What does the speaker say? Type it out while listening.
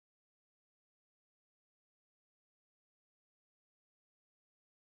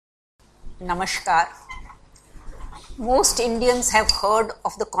Namaskar. Most Indians have heard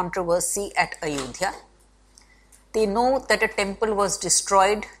of the controversy at Ayodhya. They know that a temple was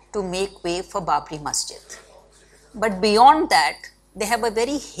destroyed to make way for Babri Masjid. But beyond that, they have a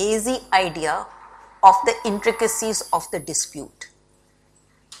very hazy idea of the intricacies of the dispute.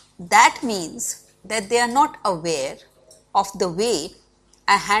 That means that they are not aware of the way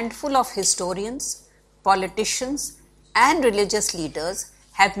a handful of historians, politicians, and religious leaders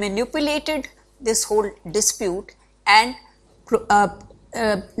have manipulated this whole dispute and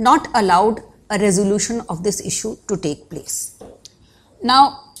not allowed a resolution of this issue to take place.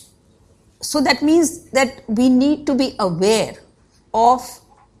 Now, so that means that we need to be aware of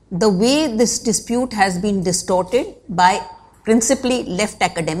the way this dispute has been distorted by principally left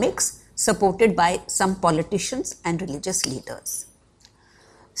academics supported by some politicians and religious leaders.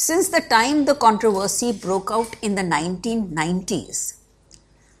 Since the time the controversy broke out in the 1990s,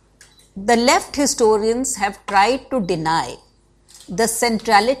 the left historians have tried to deny the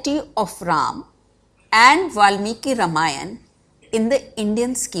centrality of Ram and Valmiki Ramayana in the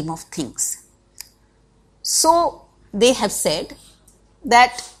Indian scheme of things. So they have said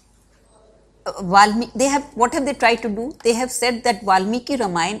that what have they tried to do? They have said that Valmiki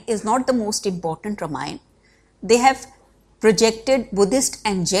Ramayana is not the most important Ramayana. They have projected Buddhist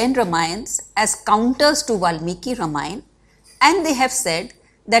and Jain Ramayans as counters to Valmiki Ramayana, and they have said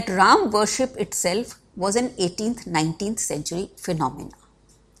that Ram worship itself was an 18th, 19th century phenomena.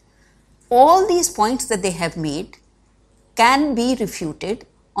 All these points that they have made can be refuted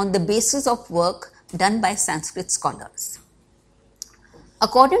on the basis of work done by Sanskrit scholars.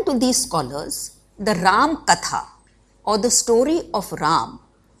 According to these scholars, the Ram Katha or the story of Ram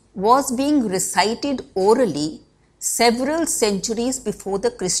was being recited orally several centuries before the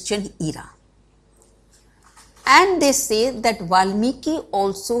Christian era. And they say that Valmiki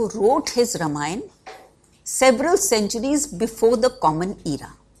also wrote his Ramayana several centuries before the Common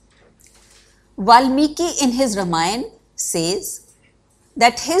Era. Valmiki in his Ramayana says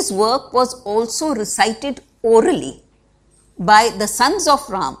that his work was also recited orally by the sons of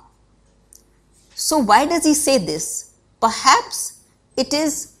Ram. So why does he say this? Perhaps it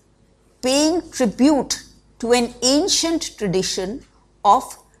is paying tribute to an ancient tradition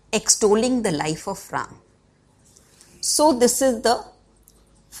of extolling the life of Ram. So this is the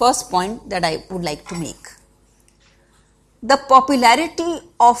first point that I would like to make. The popularity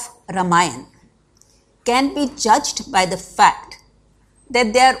of Ramayana can be judged by the fact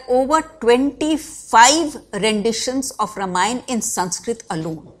that there are over 25 renditions of Ramayana in Sanskrit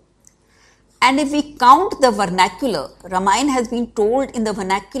alone. And if we count the vernacular, Ramayana has been told in the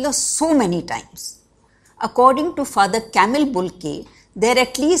vernacular so many times. According to Father Kamil Bulke, there are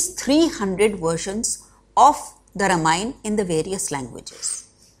at least 300 versions of the Ramayana in the various languages.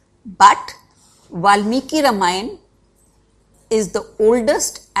 But Valmiki Ramayana is the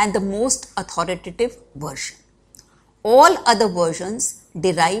oldest and the most authoritative version. All other versions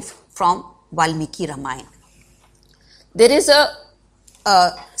derive from Valmiki Ramayana. There is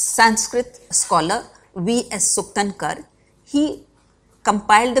a Sanskrit scholar, V.S. Suktankar. He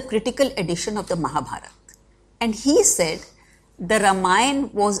compiled the critical edition of the Mahabharata. And he said the Ramayana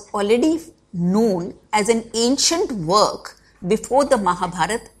was already known as an ancient work before the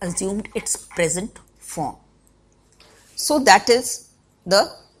Mahabharata assumed its present form. So that is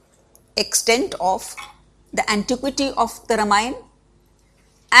the extent of the antiquity of the Ramayana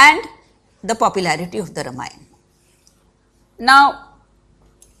and the popularity of the Ramayana. Now,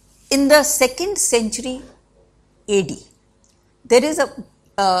 in the 2nd century AD, there is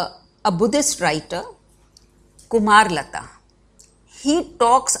a Buddhist writer, Kumar Lata. He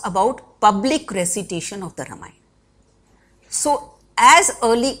talks about public recitation of the Ramayana. So, as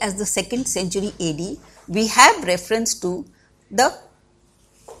early as the 2nd century AD, we have reference to the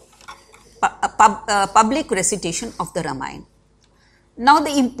public recitation of the Ramayana. Now,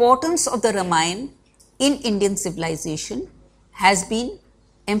 the importance of the Ramayana in Indian civilization has been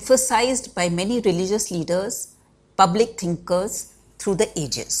emphasized by many religious leaders, public thinkers through the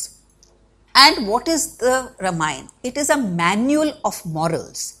ages. And what is the Ramayana? It is a manual of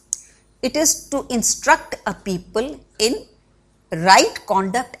morals. It is to instruct a people in right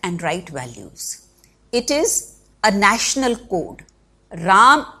conduct and right values. It is a national code.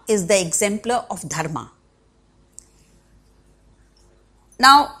 Ram is the exemplar of Dharma.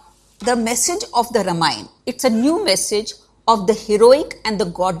 Now, the message of the Ramayana, it's a new message of the heroic and the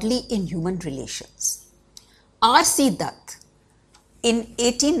godly in human relations. R.C. Dutt, in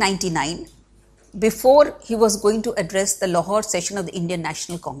 1899, before he was going to address the Lahore session of the Indian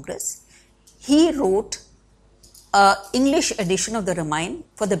National Congress, he wrote an English edition of the Ramayana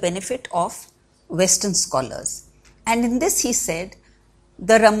for the benefit of Western scholars. And in this he said,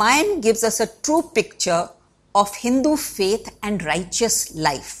 the Ramayana gives us a true picture of Hindu faith and righteous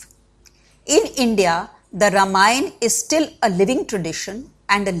life. In India, the Ramayana is still a living tradition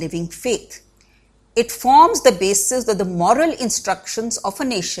and a living faith. It forms the basis of the moral instructions of a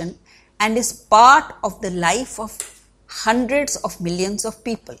nation and is part of the life of hundreds of millions of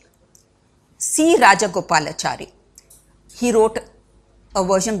people. C. Rajagopalachari, he wrote a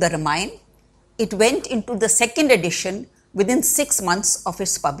version of the Ramayana. It went into the second edition within 6 months of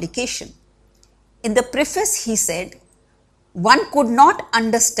its publication. In the preface, he said, one could not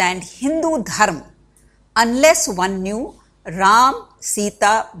understand Hindu Dharma unless one knew Ram,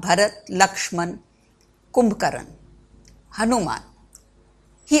 Sita, Bharat, Lakshman, Kumbhakaran, Hanuman.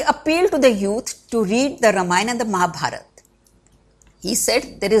 He appealed to the youth to read the Ramayana and the Mahabharata. He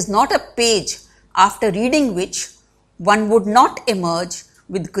said, there is not a page after reading which one would not emerge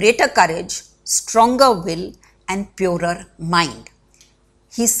with greater courage, stronger will, and purer mind.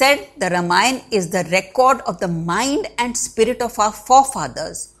 He said the Ramayana is the record of the mind and spirit of our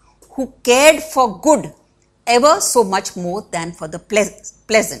forefathers who cared for good ever so much more than for the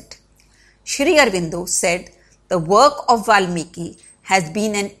pleasant. Sri Aurobindo said the work of Valmiki has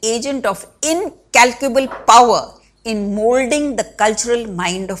been an agent of incalculable power in molding the cultural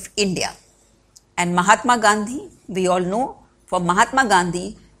mind of India. And Mahatma Gandhi, we all know, for Mahatma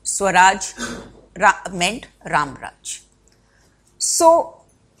Gandhi, Swaraj meant Ramraj. So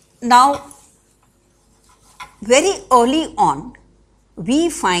now, very early on, we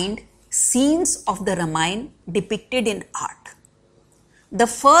find scenes of the Ramayana depicted in art. The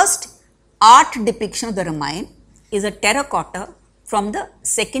first art depiction of the Ramayana is a terracotta from the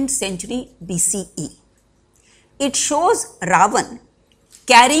 2nd century BCE. It shows Ravan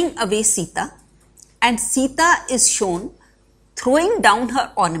carrying away Sita, and Sita is shown throwing down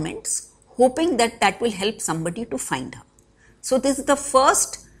her ornaments, hoping that that will help somebody to find her. So this is the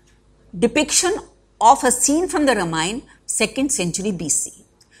first depiction of a scene from the Ramayana, 2nd century BC.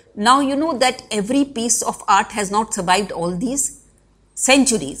 Now you know that every piece of art has not survived all these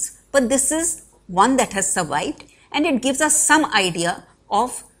centuries, but this is one that has survived, and it gives us some idea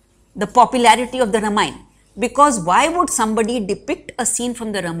of the popularity of the Ramayana. Because why would somebody depict a scene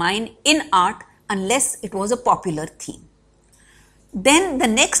from the Ramayana in art unless it was a popular theme? Then the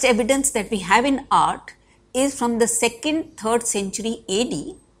next evidence that we have in art is from the 2nd, 3rd century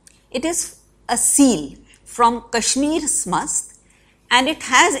AD. It is a seal from Kashmir Smast, and it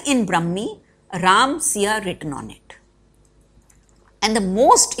has in Brahmi Ram Siya written on it. And the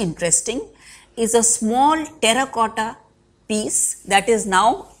most interesting is a small terracotta piece that is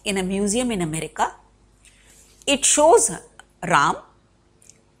now in a museum in America. It shows Ram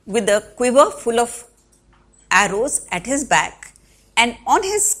with a quiver full of arrows at his back, and on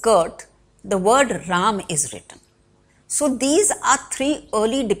his skirt the word Ram is written. So these are 3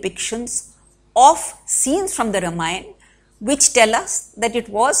 early depictions of scenes from the Ramayana which tell us that it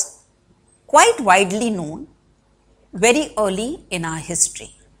was quite widely known very early in our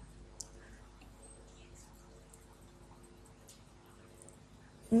history.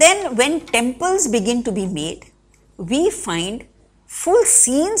 Then when temples begin to be made, we find full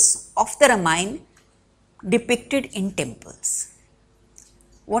scenes of the Ramayana depicted in temples.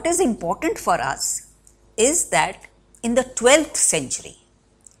 What is important for us is that in the 12th century,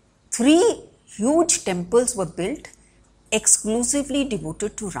 3 huge temples were built exclusively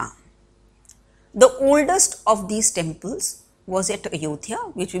devoted to Ram. The oldest of these temples was at Ayodhya,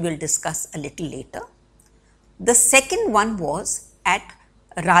 which we will discuss a little later. The second one was at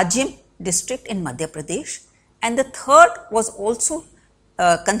Rajim district in Madhya Pradesh, and the third was also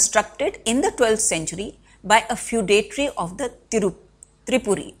constructed in the 12th century by a feudatory of the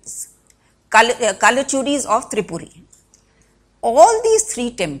Tripuris, Kalachuris of Tripuri. All these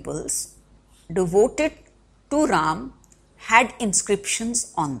 3 temples devoted to Ram had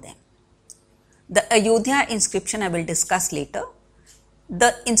inscriptions on them. The Ayodhya inscription I will discuss later.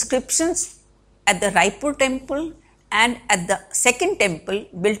 The inscriptions at the Raipur temple and at the second temple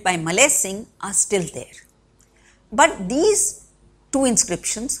built by Malay Singh are still there. But these 2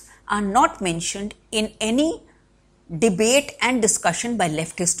 inscriptions are not mentioned in any debate and discussion by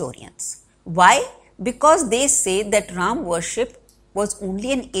left historians. Why? Because they say that Ram worship was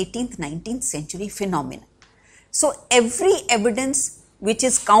only an 18th, 19th century phenomenon. So every evidence which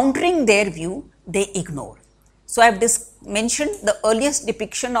is countering their view, they ignore. So I have mentioned the earliest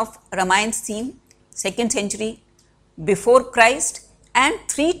depiction of Ramayana theme, 2nd century before Christ, and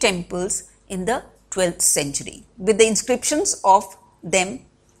 3 temples in the 12th century with the inscriptions of them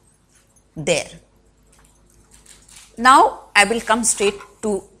there. Now I will come straight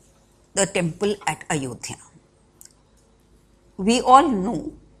to the temple at Ayodhya. We all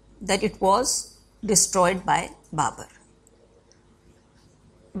know that it was destroyed by Babur.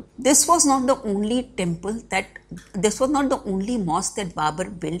 This was not the only mosque that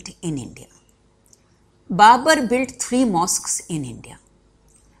Babur built in India. Babur built 3 mosques in India,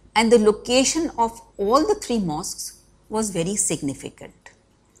 and the location of all the 3 mosques was very significant.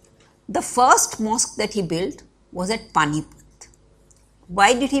 The first mosque that he built was at Panipat.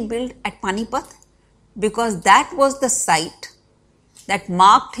 Why did he build at Panipat? Because that was the site that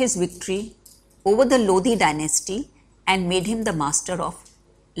marked his victory over the Lodi dynasty and made him the master of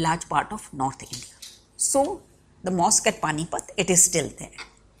large part of North India. So, the mosque at Panipat, it is still there.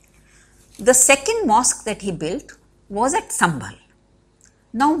 The second mosque that he built was at Sambhal.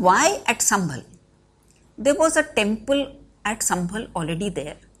 Now, why at Sambhal? There was a temple at Sambhal already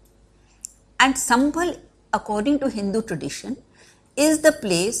there. And Sambhal, according to Hindu tradition, is the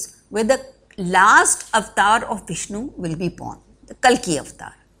place where the last avatar of Vishnu will be born, the Kalki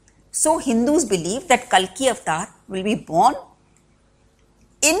avatar. So, Hindus believe that Kalki avatar will be born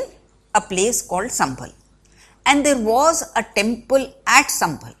in a place called Sambhal. And there was a temple at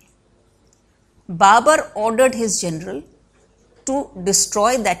Sambhal. Babur ordered his general to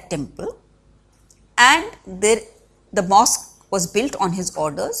destroy that temple, and the mosque was built on his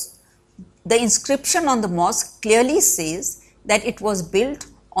orders. The inscription on the mosque clearly says that it was built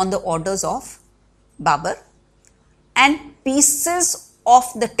on the orders of Babur, and pieces of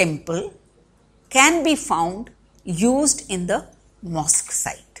the temple can be found used in the mosque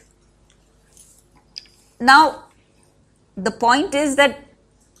site. Now, the point is that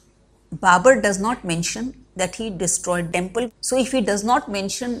Babur does not mention that he destroyed temple. So, if he does not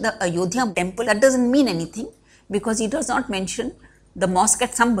mention the Ayodhya temple, that doesn't mean anything, because he does not mention the mosque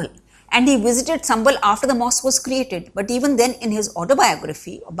at Sambhal. And he visited Sambhal after the mosque was created. But even then, in his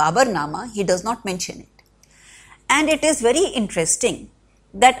autobiography, Babur Nama, he does not mention it. And it is very interesting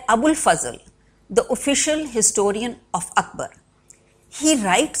that Abul Fazl, the official historian of Akbar, he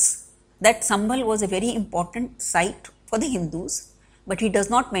writes that Sambhal was a very important site for the Hindus, but he does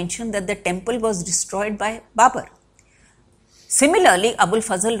not mention that the temple was destroyed by Babur. Similarly, Abul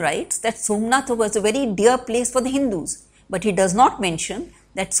Fazl writes that Somnath was a very dear place for the Hindus, but he does not mention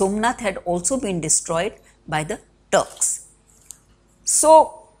that Somnath had also been destroyed by the Turks.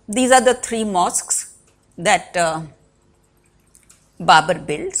 So, these are the 3 mosques that Babur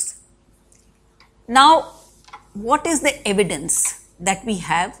builds. Now, what is the evidence that we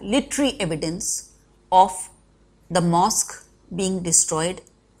have, literary evidence of the mosque being destroyed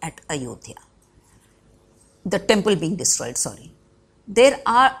at Ayodhya? The temple being destroyed, sorry. There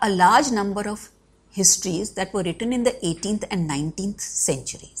are a large number of histories that were written in the 18th and 19th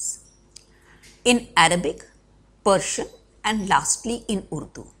centuries in Arabic, Persian, and lastly in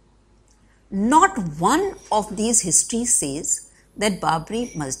Urdu. Not one of these histories says that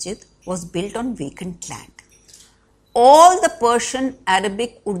Babri Masjid was built on vacant land. All the Persian,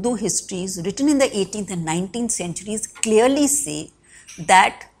 Arabic, Urdu histories written in the 18th and 19th centuries clearly say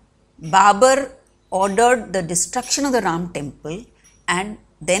that Babur ordered the destruction of the Ram temple and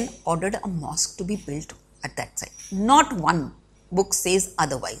then ordered a mosque to be built at that site. Not one book says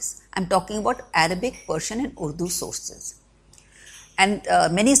otherwise. I am talking about Arabic, Persian and Urdu sources. And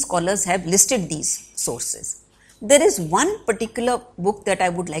many scholars have listed these sources. There is one particular book that I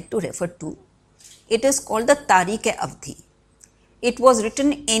would like to refer to. It is called the Tarikh-e-Avdi. It was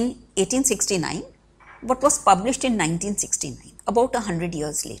written in 1869 but was published in 1969, about 100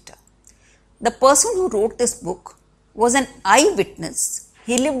 years later. The person who wrote this book was an eyewitness.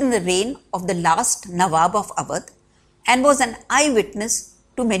 He lived in the reign of the last Nawab of Awadh and was an eyewitness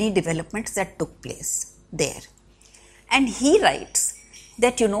to many developments that took place there. And he writes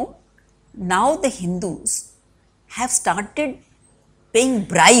that, now the Hindus have started paying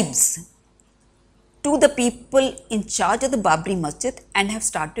bribes to the people in charge of the Babri Masjid and have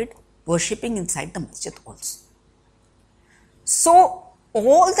started worshipping inside the masjid also. So,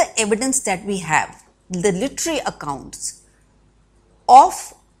 all the evidence that we have, the literary accounts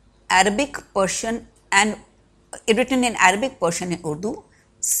of Arabic, Persian and written in Arabic, Persian and Urdu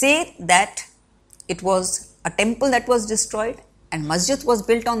say that it was a temple that was destroyed and masjid was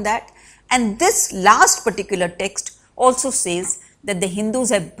built on that. And this last particular text also says that the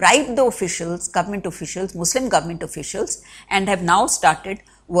Hindus have bribed the officials, government officials, Muslim government officials, and have now started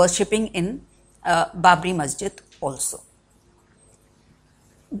worshipping in Babri Masjid also.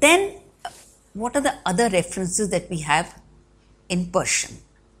 Then, what are the other references that we have in Persian?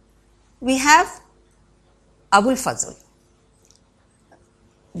 We have Abul Fazl,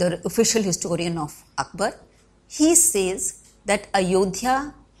 the official historian of Akbar. he says that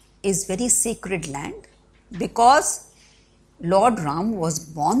Ayodhya is very sacred land because Lord Ram was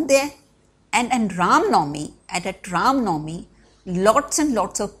born there, and at Ram Navami, lots and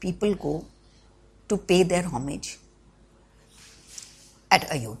lots of people go to pay their homage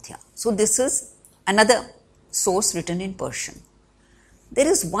at Ayodhya. So this is another source written in Persian. There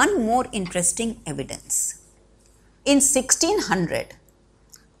is one more interesting evidence. In 1600,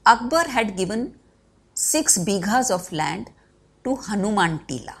 Akbar had given 6 bighas of land to Hanuman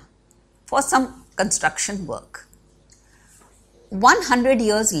Tila for some construction work. 100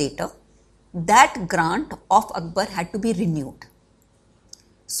 years later, that grant of Akbar had to be renewed.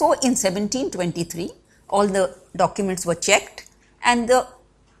 So in 1723, all the documents were checked and the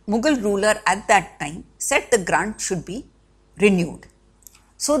Mughal ruler at that time said the grant should be renewed.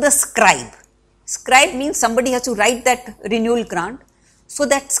 So the scribe means somebody has to write that renewal grant. So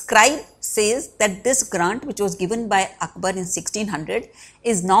that scribe says that this grant, which was given by Akbar in 1600,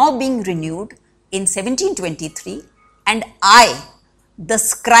 is now being renewed in 1723, and I, the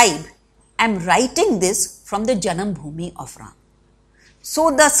scribe, am writing this from the Janam Bhumi of Ram.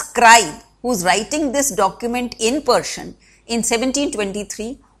 So the scribe who's writing this document in Persian in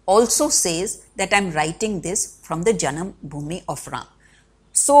 1723 also says that I am writing this from the Janam Bhumi of Ram.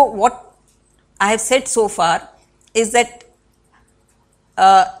 So what I have said so far is that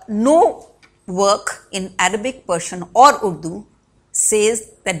no work in Arabic, Persian or Urdu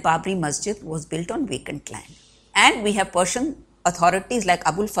says that Babri Masjid was built on vacant land. And we have Persian authorities like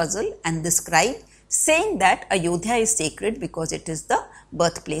Abul Fazl and the scribe saying that Ayodhya is sacred because it is the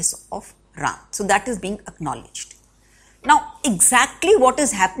birthplace of Ram. So that is being acknowledged. Now, exactly what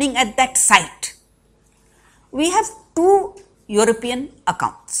is happening at that site? We have 2 European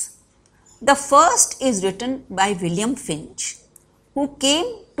accounts. The first is written by William Finch, who came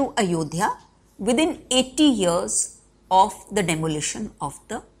to Ayodhya within 80 years of the demolition of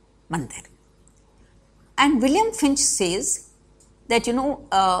the mandir. And William Finch says that,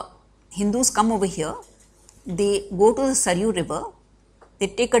 Hindus come over here, they go to the Saryu river, they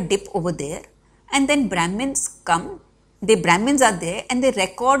take a dip over there, and then Brahmins come, the Brahmins are there and they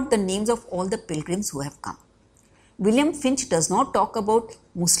record the names of all the pilgrims who have come. William Finch does not talk about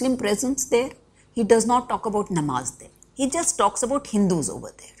Muslim presence there, he does not talk about namaz there, he just talks about Hindus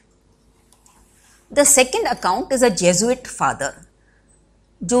over there. The second account is a Jesuit father,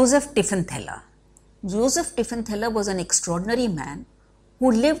 Joseph Tiffenthela. Joseph Tiffenthela was an extraordinary man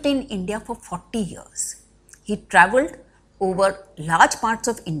who lived in India for 40 years. He travelled over large parts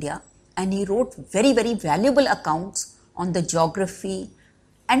of India and he wrote very, very valuable accounts on the geography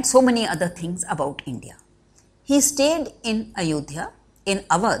and so many other things about India. He stayed in Ayodhya, in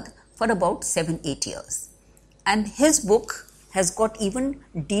Awadh, for about 7-8 years. And his book has got even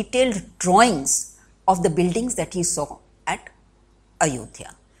detailed drawings of the buildings that he saw at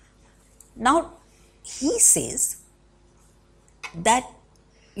Ayodhya. Now, he says that,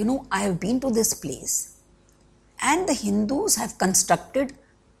 I have been to this place and the Hindus have constructed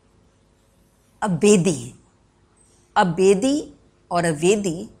a Bedi. A Bedi or a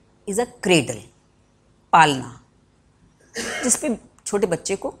Vedi is a cradle, पालना, जिस पे छोटे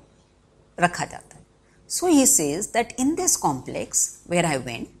बच्चे को रखा जाता है. So he says that in this complex where I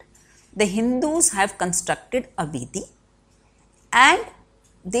went, the Hindus have constructed a Vedi and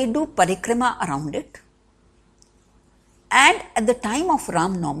they do parikrama around it. And at the time of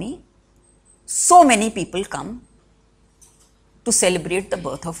Ram Navami, so many people come to celebrate the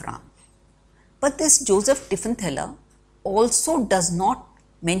birth of Ram. But this Joseph Tiffenthela also does not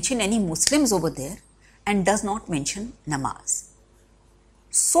mention any Muslims over there and does not mention namaz.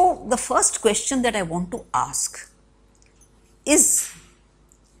 So the first question that I want to ask is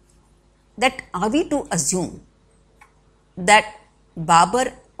that are we to assume that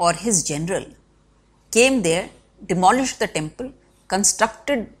Babur or his general came there, demolished the temple,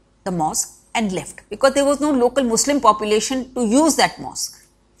 constructed the mosque and left because there was no local Muslim population to use that mosque.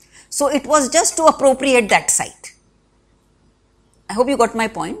 So it was just to appropriate that site. I hope you got my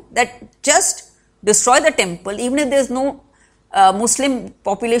point, that just destroy the temple even if there is no Muslim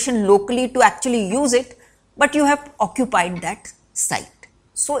population locally to actually use it, but you have occupied that site.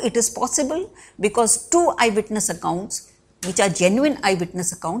 So it is possible because 2 eyewitness accounts, which are genuine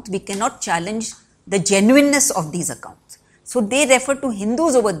eyewitness accounts, we cannot challenge the genuineness of these accounts. So they refer to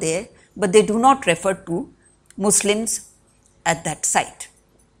Hindus over there, but they do not refer to Muslims at that site.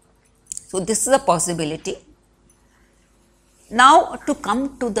 So this is a possibility. Now to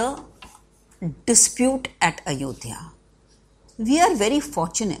come to the dispute at Ayodhya. We are very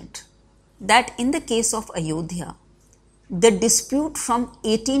fortunate that in the case of Ayodhya, the dispute from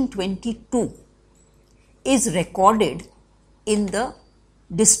 1822 is recorded in the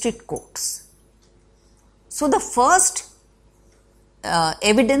district courts. So the first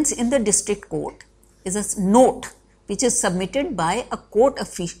evidence in the district court is a note which is submitted by a court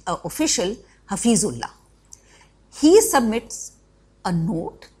official, Hafizullah. He submits a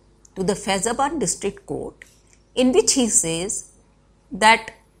note to the Faizabad district court in which he says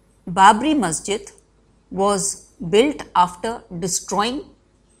that Babri Masjid was built after destroying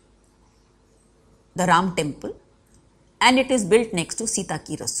the Ram temple and it is built next to Sita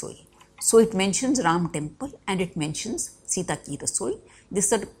Ki Rasoi. So it mentions Ram temple and it mentions Sita Ki Rasoi.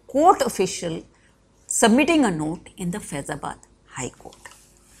 This is a court official submitting a note in the Faizabad High Court.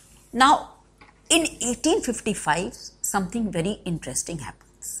 Now, in 1855, something very interesting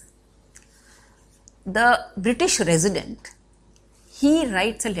happens. The British resident, he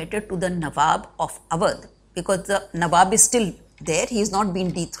writes a letter to the Nawab of Awadh, because the Nawab is still there, he has not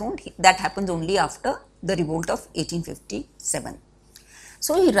been dethroned. That happens only after the revolt of 1857.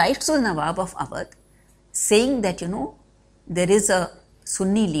 So he writes to the Nawab of Awadh saying that, there is a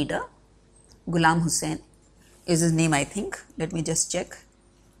Sunni leader, Ghulam Hussain is his name, I think. Let me just check.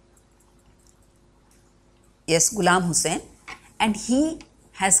 Yes, Ghulam Hussain, and he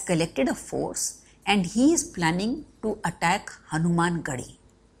has collected a force and he is planning to attack Hanuman Gadi.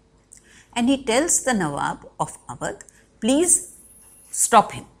 And he tells the Nawab of Awadh, please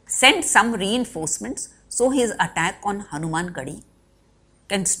stop him, send some reinforcements so his attack on Hanuman Gadi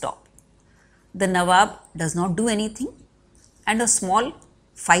can stop. The Nawab does not do anything and a small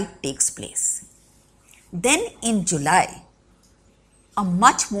fight takes place. Then in July, a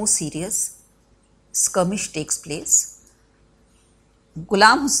much more serious skirmish takes place.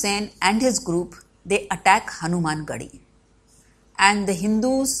 Ghulam Hussain and his group, they attack Hanuman Gadi, and the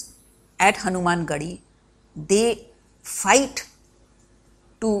Hindus at Hanuman Gadi, they fight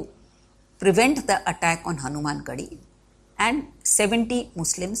to prevent the attack on Hanuman Gadi, and 70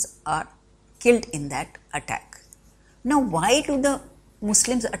 Muslims are killed in that attack. Now, why do the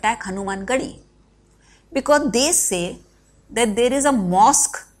Muslims attack Hanuman Gadi? Because they say that there is a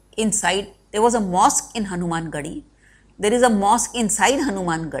mosque inside, there was a mosque in Hanuman Gadi, there is a mosque inside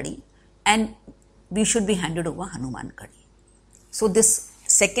Hanuman Gadi, and we should be handed over Hanuman Gadi. So this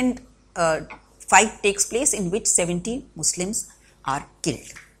second fight takes place in which 70 Muslims are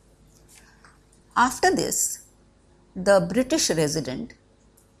killed. After this, the British resident,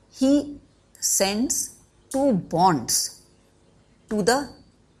 he sends 2 bonds to the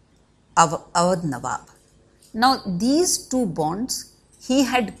Awadh Nawab. Now these 2 bonds he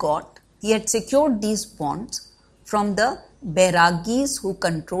had secured these bonds from the Bairagis who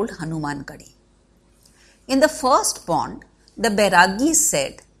controlled Hanuman Gadi. In the first bond, the Bairagis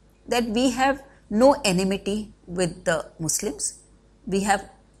said that we have no enmity with the Muslims, we have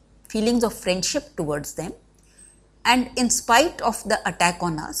feelings of friendship towards them, and in spite of the attack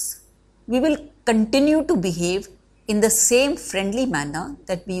on us, we will continue to behave in the same friendly manner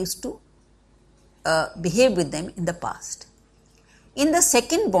that we used to behave with them in the past. In the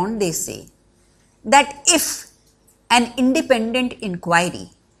second bond, they say that if an independent inquiry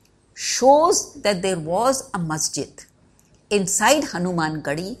shows that there was a masjid inside Hanuman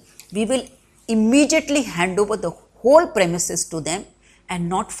Gadi, we will immediately hand over the whole premises to them and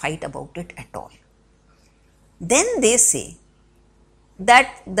not fight about it at all. Then they say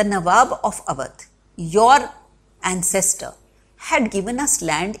that the Nawab of Awadh, your ancestor, had given us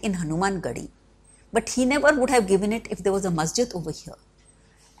land in Hanuman Gadi, but he never would have given it if there was a masjid over here.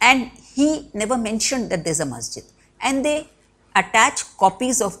 And he never mentioned that there's a masjid. And they attach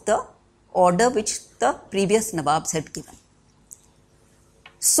copies of the order which the previous Nawabs had given.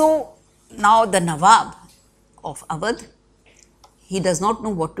 So now the Nawab of Awadh, he does not know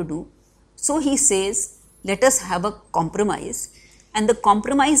what to do. So he says, let us have a compromise. And the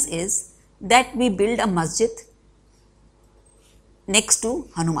compromise is that we build a masjid next to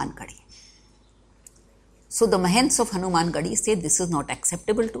Hanuman Gadi. So the Mahants of Hanuman Gadi say this is not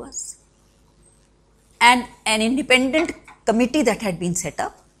acceptable to us. And an independent committee that had been set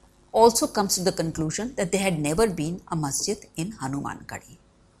up also comes to the conclusion that there had never been a masjid in Hanuman Gadi.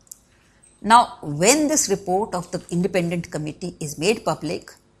 Now, when this report of the independent committee is made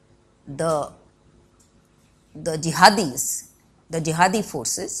public, the jihadi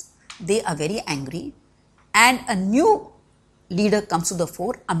forces, they are very angry, and a new leader comes to the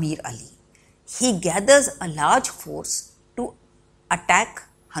fore, Amir Ali. He gathers a large force to attack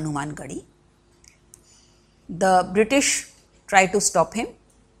Hanuman Gadi. The British try to stop him,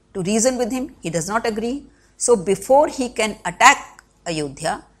 to reason with him. He does not agree. So before he can attack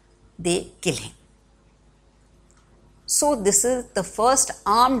Ayodhya, they kill him. So this is the first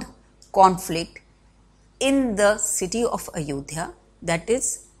armed conflict in the city of Ayodhya, that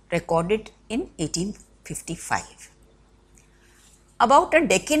is recorded in 1855. About a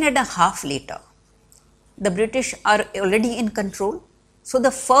decade and a half later, the British are already in control. So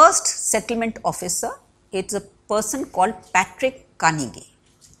the first settlement officer is a person called Patrick Carnegie.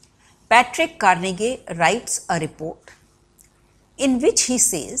 Patrick Carnegie writes a report in which he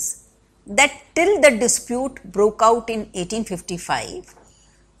says that till the dispute broke out in 1855,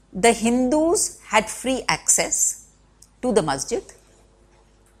 the Hindus had free access to the masjid,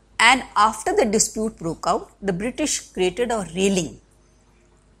 and after the dispute broke out, the British created a railing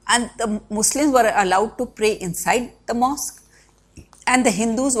and the Muslims were allowed to pray inside the mosque and the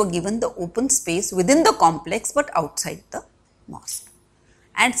Hindus were given the open space within the complex but outside the mosque.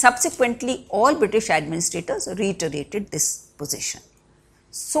 And subsequently all British administrators reiterated this position.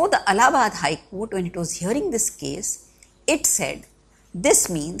 So the Allahabad High Court, when it was hearing this case, it said this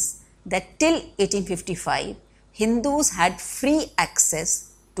means that till 1855 Hindus had free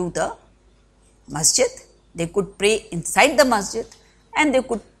access to the masjid. They could pray inside the masjid and they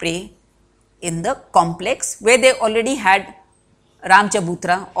could pray in the complex where they already had Ram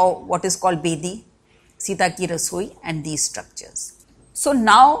Chabutra or what is called Bedi, Sita Ki Rasoi and these structures. So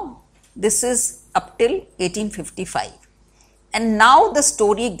now this is up till 1855, and now the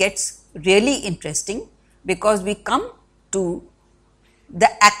story gets really interesting because we come to the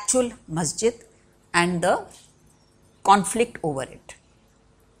actual masjid and the conflict over it.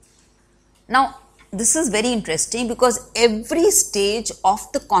 Now this is very interesting because every stage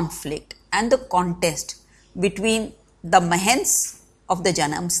of the conflict and the contest between the Mahants of the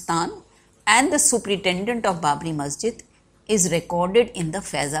Janam Sthan and the superintendent of Babri Masjid is recorded in the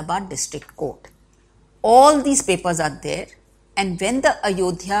Faizabad district court. All these papers are there, and when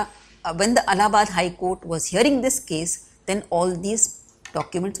the Allahabad High Court was hearing this case, then all these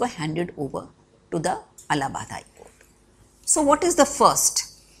documents were handed over to the Allahabad High Court. So what is the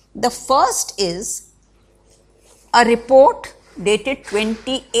first? The first is a report dated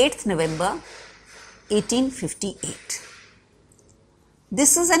 28th November 1858.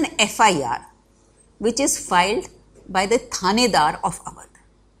 This is an FIR which is filed by the Thanedar of Awadh.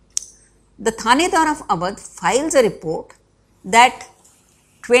 The Thanedar of Awadh files a report that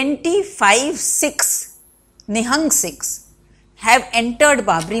 25 Sikhs, Nihang Sikhs, have entered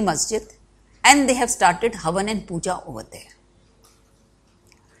Babri Masjid and they have started Havan and Puja over there.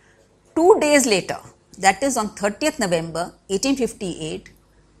 2 days later, that is on 30th November 1858,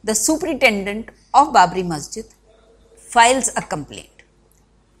 the superintendent of Babri Masjid files a complaint.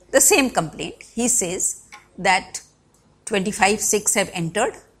 The same complaint, he says that 25 Sikhs have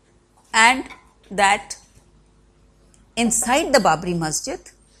entered and that inside the Babri Masjid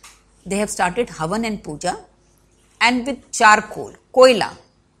they have started Havan and Puja, and with charcoal, koila,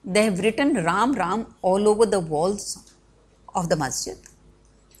 they have written Ram Ram all over the walls of the masjid.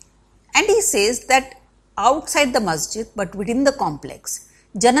 And he says that outside the masjid but within the complex,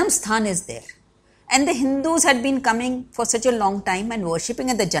 Janam Sthan is there. And the Hindus had been coming for such a long time and worshipping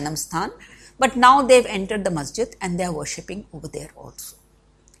at the Janam Sthan, but now they have entered the masjid and they are worshipping over there also.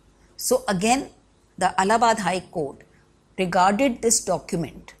 So again, the Allahabad High Court regarded this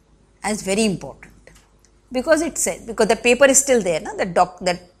document as very important because it said, because the paper is still there, no? The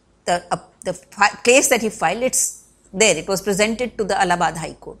case that he filed, it's there, it was presented to the Allahabad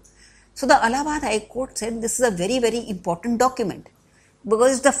High Court. So the Allahabad High Court said this is a very, very important document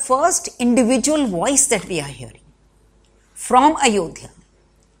because it's the first individual voice that we are hearing from Ayodhya.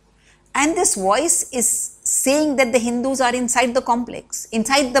 And this voice is saying that the Hindus are inside the complex,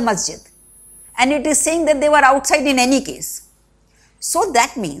 inside the masjid. And it is saying that they were outside in any case. So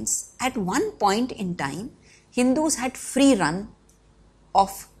that means at one point in time, Hindus had free run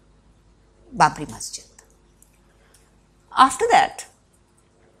of Babri Masjid. After that,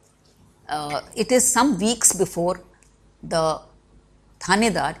 it is some weeks before the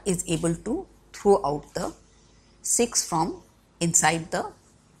Thanedar is able to throw out the Sikhs from inside the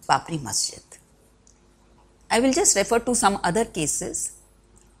Babri Masjid. I will just refer to some other cases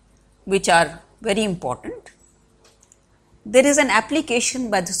which are very important. There is an application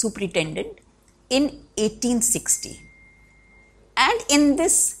by the superintendent in 1860, and in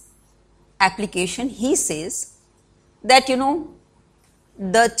this application he says that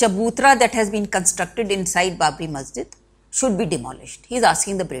the chabutra that has been constructed inside Babri Masjid should be demolished. He is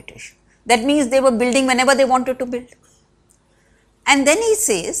asking the British. That means they were building whenever they wanted to build. And then he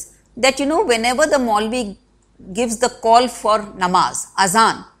says that whenever the Maulvi gives the call for namaz,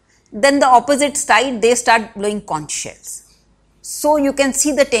 azan, then the opposite side they start blowing conch shells. So you can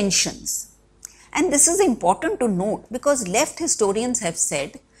see the tensions. And this is important to note because left historians have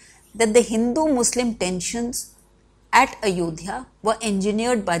said that the Hindu-Muslim tensions at Ayodhya were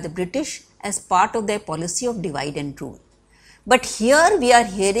engineered by the British as part of their policy of divide and rule. But here we are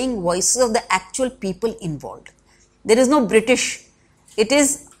hearing voices of the actual people involved. There is no British. It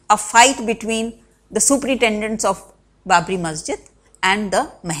is a fight between the superintendents of Babri Masjid and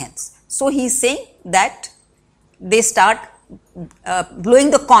the Mahants. So he is saying that they start blowing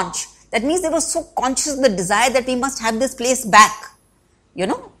the conch. That means they were so conscious of the desire that we must have this place back, you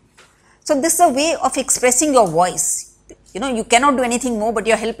know. So this is a way of expressing your voice. You know, you cannot do anything more, but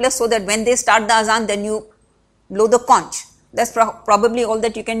you are helpless, so that when they start the azan, then you blow the conch. That's probably all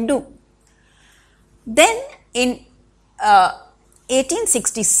that you can do. Then in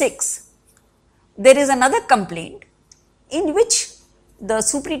 1866, there is another complaint in which the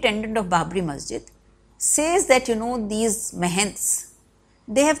superintendent of Babri Masjid says that, you know, these Mahants,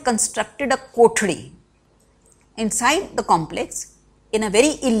 they have constructed a kothri inside the complex in a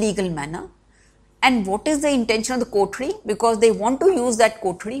very illegal manner. And what is the intention of the kothri? Because they want to use that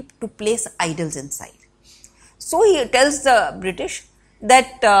kothri to place idols inside. So he tells the British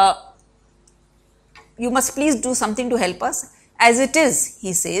that you must please do something to help us. As it is,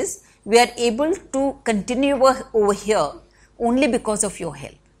 he says, we are able to continue over here only because of your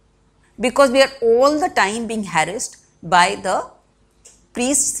help. Because we are all the time being harassed by the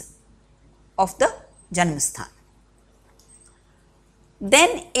priests of the Janamsthan.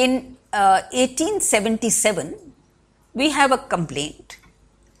 Then in 1877, we have a complaint,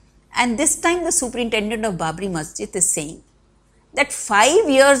 and this time the superintendent of Babri Masjid is saying that 5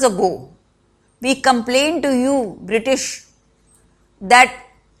 years ago, we complained to you, British, that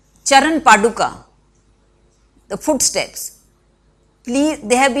Charan Paduka, the footsteps, please,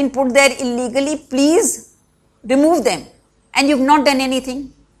 they have been put there illegally, please remove them, and you have not done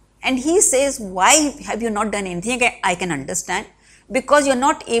anything. And he says, why have you not done anything? I can understand, because you are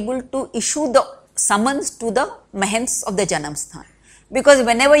not able to issue the summons to the Mahants of the Janamsthan, because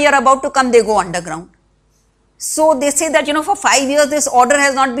whenever you are about to come, they go underground. So they say that, you know, for 5 years this order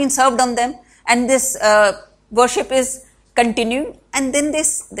has not been served on them, and this worship is continuing. And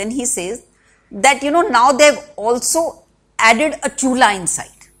then he says that, you know, now they have also added a chula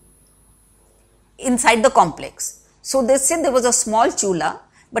inside the complex. So they said there was a small chula,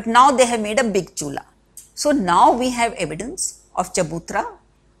 but now they have made a big chula. So now we have evidence of chabutra,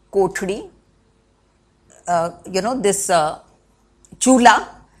 kothri, you know, this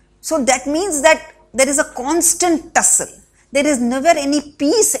chula. So that means that there is a constant tussle. There is never any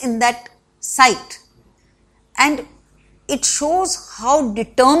peace in that site. And it shows how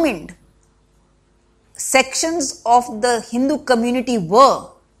determined sections of the Hindu community were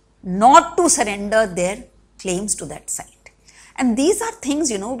not to surrender their claims to that site. And these are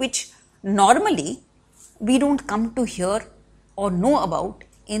things, you know, which normally we don't come to hear or know about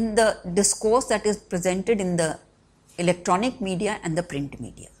in the discourse that is presented in the electronic media and the print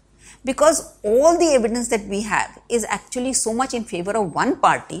media. Because all the evidence that we have is actually so much in favor of one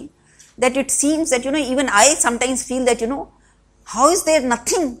party that it seems that, you know, even I sometimes feel that, you know, how is there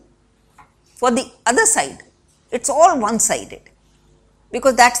nothing for the other side? It's all one-sided,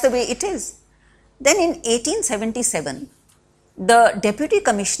 because that's the way it is. Then in 1877, the Deputy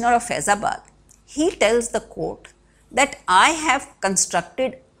Commissioner of Faizabad, he tells the court that I have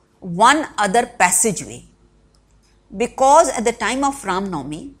constructed one other passageway, because at the time of Ram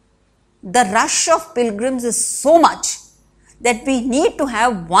Navami, the rush of pilgrims is so much that we need to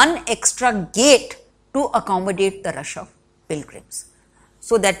have one extra gate to accommodate the rush of pilgrims.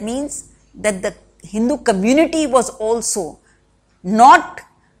 So that means that the Hindu community was also not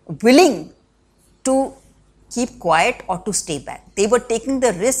willing to keep quiet or to stay back. They were taking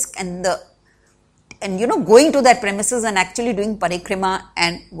the risk and you know, going to that premises and actually doing parikrama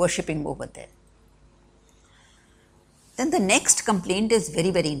and worshipping over there. Then the next complaint is very,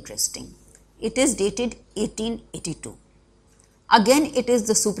 very interesting. It is dated 1882. Again, it is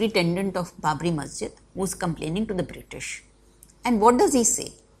the superintendent of Babri Masjid who is complaining to the British. And what does he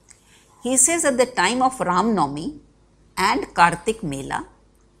say? He says at the time of Ram Navami and Kartik Mela,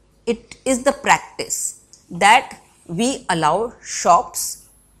 it is the practice that we allow shops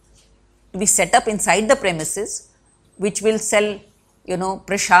to be set up inside the premises which will sell, you know,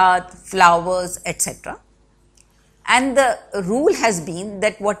 prasad, flowers, etc. And the rule has been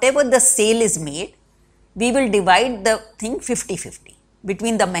that whatever the sale is made, we will divide the thing 50-50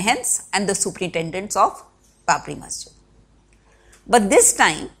 between the Mahants and the superintendents of Babri Masjid. But this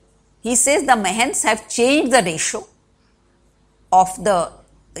time, he says the Mahants have changed the ratio of the,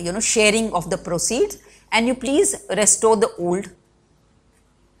 you know, sharing of the proceeds, and you please restore the old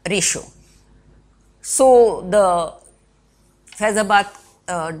ratio. So the Faizabad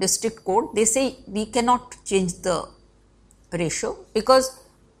district court, they say we cannot change the ratio because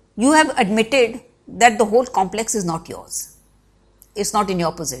you have admitted that the whole complex is not yours. It's not in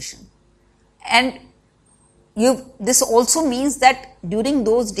your possession. And this also means that during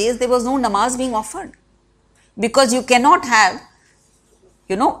those days there was no namaz being offered, because you cannot have,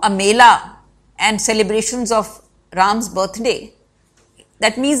 a mela and celebrations of Ram's birthday.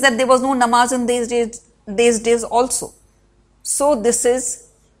 That means that there was no namaz in these days also. So this is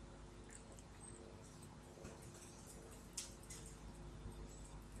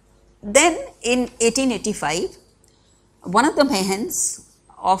then in 1885, one of the Mahants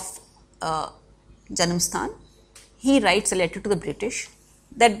of Janamsthan, he writes a letter to the British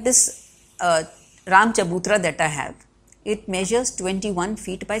that this Ram Chabutra that I have, it measures 21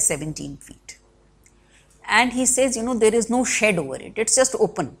 feet by 17 feet. And he says, there is no shed over it, it's just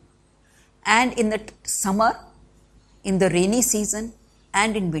open. And in the summer, in the rainy season,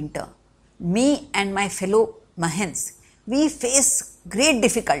 and in winter, me and my fellow Mahants, we face great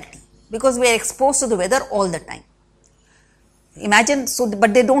difficulty because we are exposed to the weather all the time. Imagine,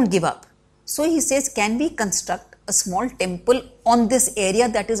 but they don't give up. So he says, can we construct a small temple on this area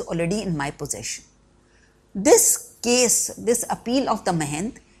that is already in my possession? This case, this appeal of the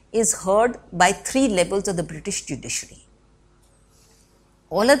Mahant is heard by 3 levels of the British judiciary.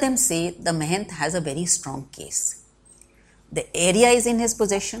 All of them say the Mahant has a very strong case. The area is in his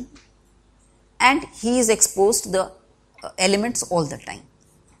possession and he is exposed to the elements all the time.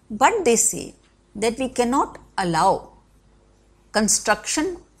 But they say that we cannot allow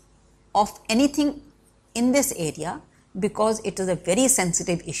construction of anything in this area because it is a very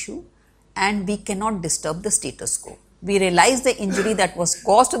sensitive issue and we cannot disturb the status quo. We realize the injury that was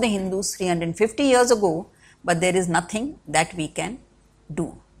caused to the Hindus 350 years ago, but there is nothing that we can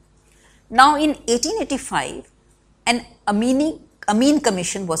do. Now in 1885, an Amin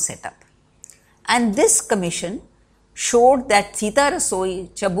commission was set up, and this commission showed that Sita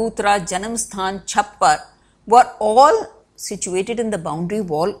Rasoi, Chabutra, Janamsthan, Chhappar were all situated in the boundary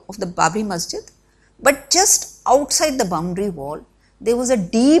wall of the Babri Masjid, but just outside the boundary wall there was a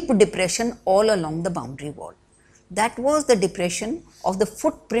deep depression all along the boundary wall. That was the depression of the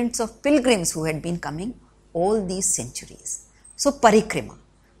footprints of pilgrims who had been coming all these centuries. So parikrama,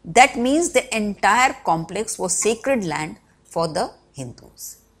 that means the entire complex was sacred land for the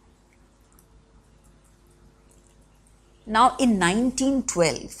Hindus. Now in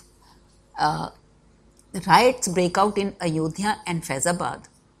 1912, riots break out in Ayodhya and Faizabad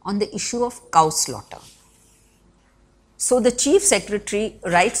on the issue of cow slaughter. So the Chief Secretary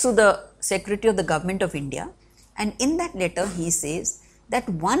writes to the Secretary of the Government of India, and in that letter he says that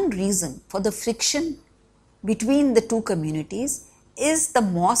one reason for the friction between the two communities is the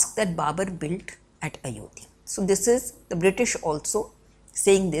mosque that Babur built at Ayodhya. So this is the British also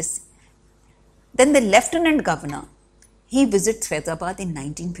saying this. Then the Lieutenant Governor, he visits Faizabad in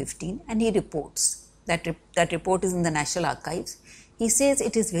 1915 and he reports, that report is in the National Archives. He says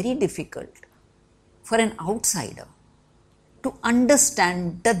it is very difficult for an outsider to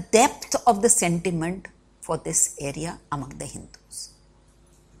understand the depth of the sentiment for this area among the Hindus.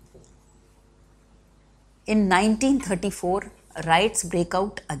 In 1934, riots break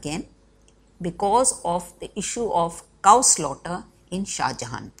out again because of the issue of cow slaughter in Shah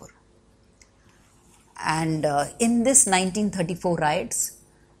Jahanpur. And in this 1934 riots,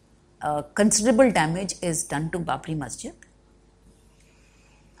 considerable damage is done to Babri Masjid.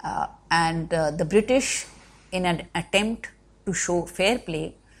 And the British, in an attempt to show fair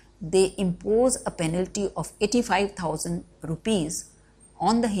play, they impose a penalty of 85,000 rupees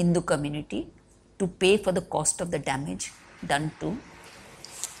on the Hindu community to pay for the cost of the damage done to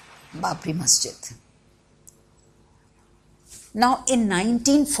Babri Masjid. Now in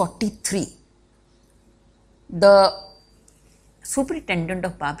 1943, the superintendent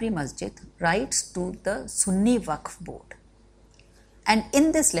of Babri Masjid writes to the Sunni Waqf Board, and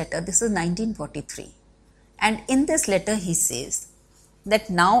in this letter, this is 1943, and in this letter he says that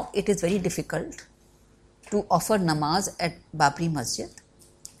now it is very difficult to offer namaz at Babri Masjid,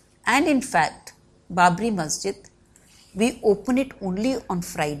 and in fact Babri Masjid, we open it only on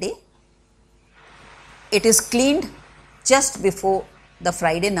Friday. It is cleaned just before the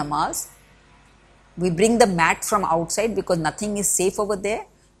Friday namaz. We bring the mat from outside because nothing is safe over there,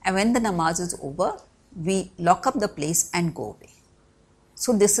 and when the namaz is over, we lock up the place and go away.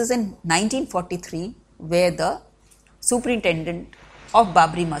 So this is in 1943 where the superintendent of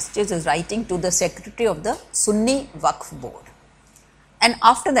Babri Masjid is writing to the secretary of the Sunni Waqf Board. And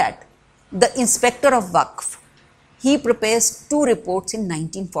after that, the inspector of Waqf, he prepares 2 reports in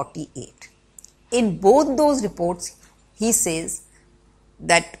 1948. In both those reports, he says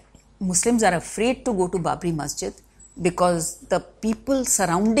that Muslims are afraid to go to Babri Masjid because the people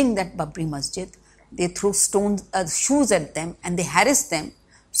surrounding that Babri Masjid, they throw stones, shoes at them and they harass them.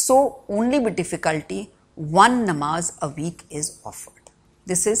 So only with difficulty one namaz a week is offered.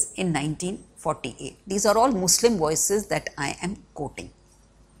 This is in 1948. These are all Muslim voices that I am quoting.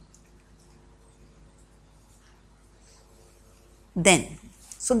 Then,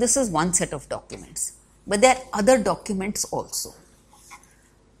 so this is one set of documents, but there are other documents also.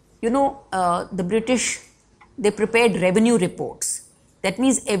 You know, the British, they prepared revenue reports. That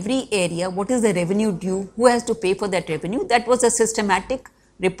means every area, what is the revenue due, who has to pay for that revenue. That was a systematic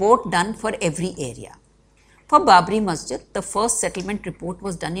report done for every area. For Babri Masjid, the first settlement report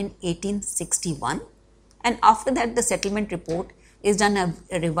was done in 1861, and after that the settlement report is done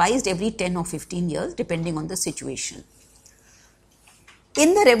revised every 10 or 15 years depending on the situation.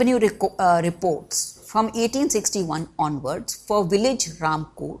 In the revenue reports from 1861 onwards for village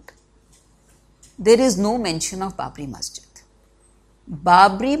Ramkot, there is no mention of Babri Masjid.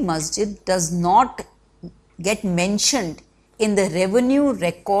 Babri Masjid does not get mentioned in the revenue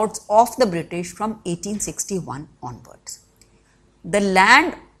records of the British from 1861 onwards. The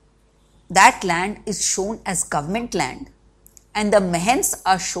land, that land is shown as government land and the mahants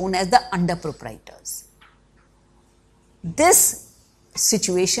are shown as the under proprietors. This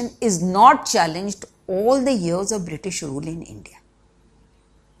situation is not challenged all the years of British rule in India.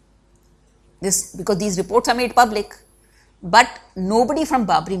 This because these reports are made public, but nobody from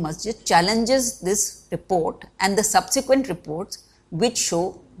Babri Masjid challenges this report and the subsequent reports which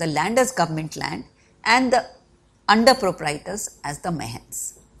show the land as government land and the under proprietors as the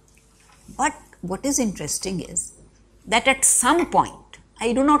mahants. But what is interesting is that at some point,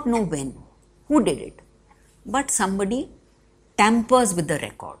 I do not know when, who did it, but somebody tampers with the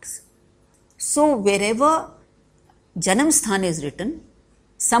records. So wherever Janam Sthan is written,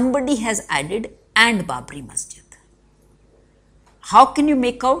 somebody has added and Babri Masjid. How can you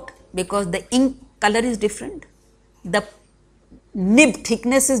make out? Because the ink color is different, the nib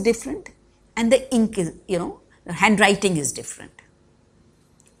thickness is different, and the ink is, the handwriting is different.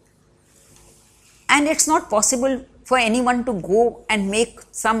 And it's not possible for anyone to go and make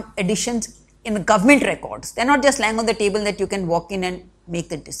some additions in the government records. They're not just lying on the table that you can walk in and make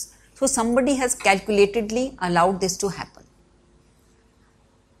the decision. So somebody has calculatedly allowed this to happen.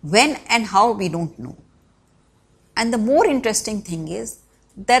 When and how, we don't know. And the more interesting thing is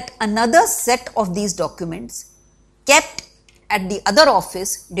that another set of these documents kept at the other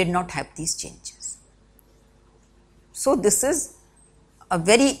office did not have these changes. So this is a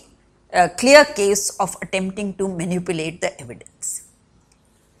very clear case of attempting to manipulate the evidence.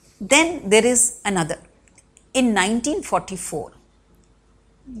 Then there is another. In 1944,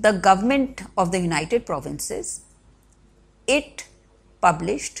 the government of the United Provinces, it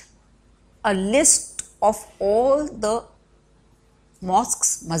published a list of all the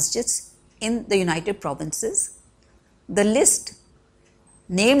mosques, masjids in the United Provinces. The list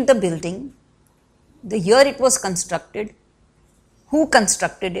named the building, the year it was constructed, who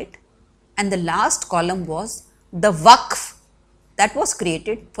constructed it, and the last column was the waqf that was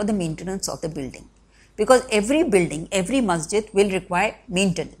created for the maintenance of the building. Because every building, every masjid will require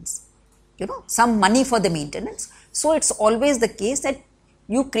maintenance, some money for the maintenance. So it's always the case that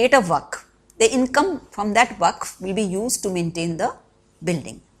you create a waqf. The income from that waqf will be used to maintain the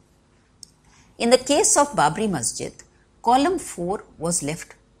building. In the case of Babri Masjid, column 4 was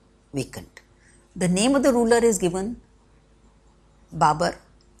left vacant. The name of the ruler is given Babar.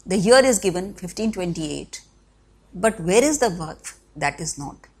 The year is given 1528. But where is the waqf? That is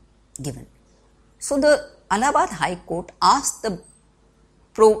not given. So the Allahabad High Court asked the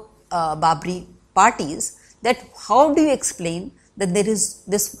pro-Babri parties that how do you explain that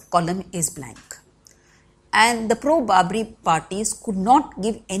this column is blank? And the pro-Babri parties could not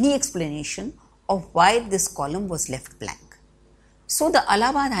give any explanation of why this column was left blank. So the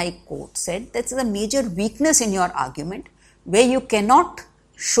Allahabad High Court said that's a major weakness in your argument where you cannot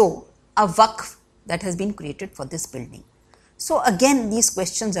show a waqf that has been created for this building. So again these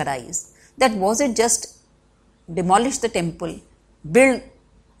questions arise that was it just demolish the temple, build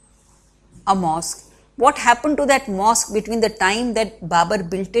a mosque? What happened to that mosque between the time that Babar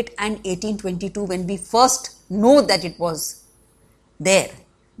built it and 1822 when we first know that it was there?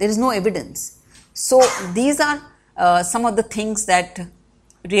 There is no evidence. So these are some of the things that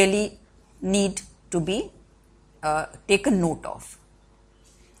really need to be taken note of.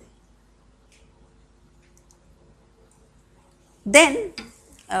 Then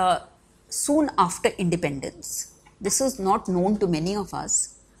soon after independence, this is not known to many of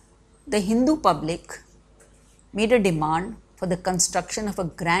us, the Hindu public made a demand for the construction of a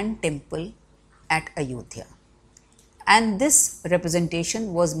grand temple at Ayodhya. And this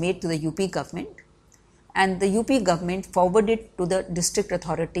representation was made to the UP government, and the UP government forwarded to the district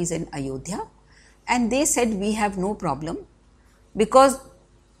authorities in Ayodhya, and they said we have no problem because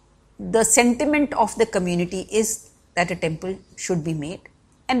the sentiment of the community is that a temple should be made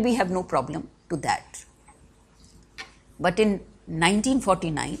and we have no problem to that. But in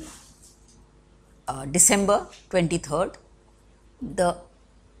 1949, December 23rd, the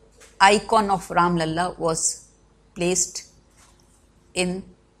icon of Ram Lalla was placed in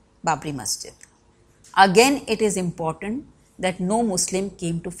Babri Masjid. Again, it is important that no Muslim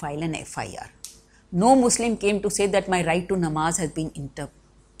came to file an FIR. No Muslim came to say that my right to namaz has been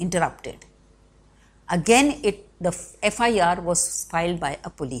interrupted. Again, the FIR was filed by a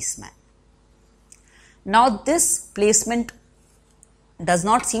policeman. Now, this placement does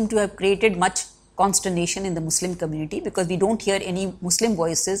not seem to have created much consternation in the Muslim community, because we don't hear any Muslim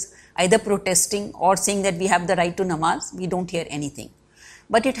voices either protesting or saying that we have the right to namaz. We don't hear anything.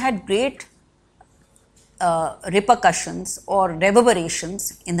 But it had great repercussions or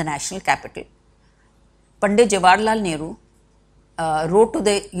reverberations in the national capital. Pandit Jawaharlal Nehru wrote to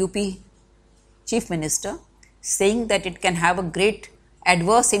the UP Chief Minister saying that it can have a great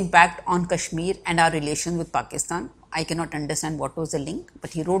adverse impact on Kashmir and our relations with Pakistan. I cannot understand what was the link,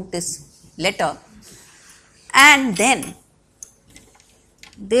 but he wrote this letter. And then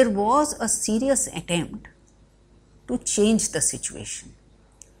there was a serious attempt to change the situation.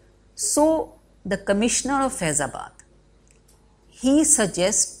 So the Commissioner of Faizabad, he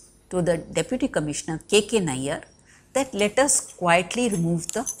suggests to the Deputy Commissioner K.K. Nayyar that let us quietly remove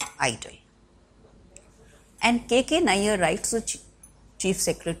the idol. And K.K. Nayyar writes to the Chief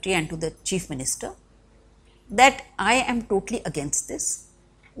Secretary and to the Chief Minister that I am totally against this.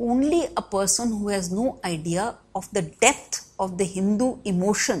 Only a person who has no idea of the depth of the Hindu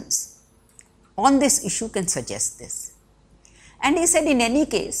emotions on this issue can suggest this. And he said, in any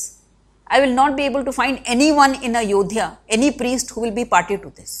case, I will not be able to find anyone in Ayodhya, any priest who will be party to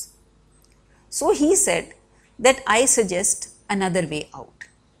this. So he said that I suggest another way out,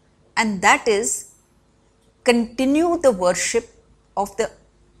 and that is continue the worship of the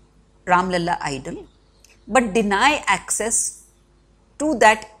Ram Lalla idol, but deny access to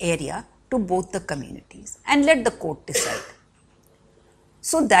that area to both the communities and let the court decide.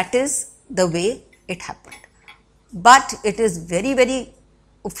 So that is the way it happened. But it is very, very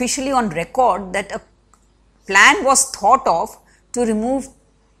officially on record that a plan was thought of to remove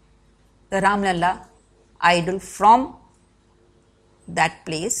the Ram Lalla idol from that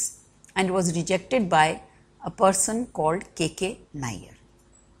place, and was rejected by a person called K.K. Nayyar.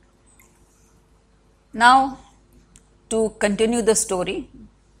 Now, to continue the story,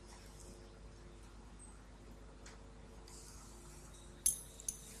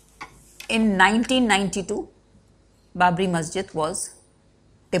 in 1992, Babri Masjid was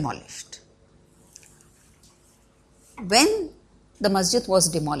demolished. When the masjid was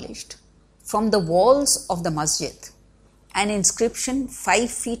demolished, from the walls of the masjid, an inscription 5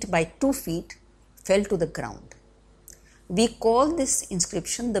 feet by 2 feet fell to the ground. We call this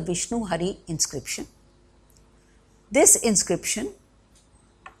inscription the Vishnu Hari inscription. This inscription,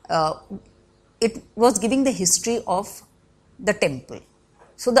 it was giving the history of the temple.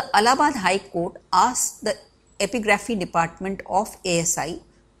 So the Allahabad High Court asked the epigraphy department of ASI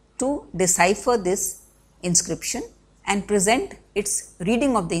to decipher this inscription and present its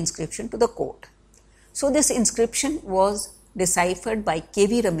reading of the inscription to the court. So this inscription was deciphered by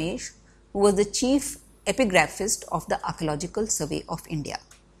K.V. Ramesh, who was the chief epigraphist of the Archaeological Survey of India.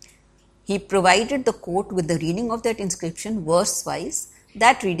 He provided the court with the reading of that inscription verse-wise.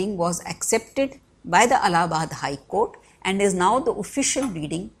 That reading was accepted by the Allahabad High Court and is now the official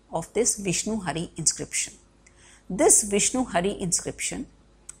reading of this Vishnu Hari inscription. This Vishnu Hari inscription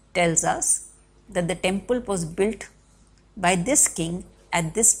tells us that the temple was built by this king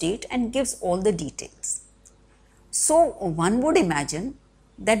at this date and gives all the details. So one would imagine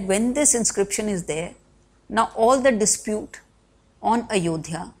that when this inscription is there, now all the dispute on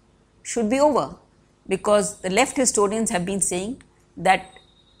Ayodhya should be over, because the left historians have been saying that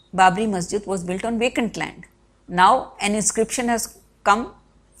Babri Masjid was built on vacant land. Now an inscription has come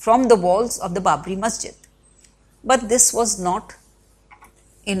from the walls of the Babri Masjid. But this was not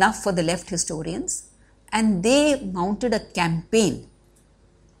enough for the left historians, and they mounted a campaign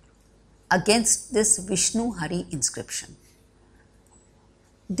against this Vishnu Hari inscription.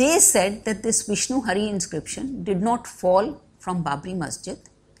 They said that this Vishnu Hari inscription did not fall from Babri Masjid.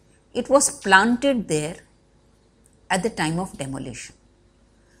 It was planted there at the time of demolition.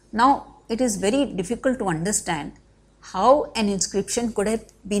 Now, it is very difficult to understand how an inscription could have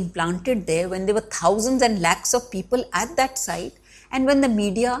been planted there when there were thousands and lakhs of people at that site, and when the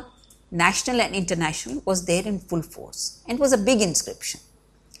media, national and international, was there in full force. And it was a big inscription.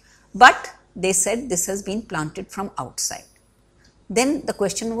 But they said this has been planted from outside. Then the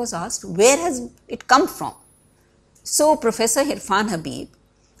question was asked, where has it come from? So Professor Irfan Habib,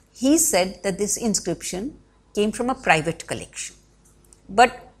 he said that this inscription came from a private collection.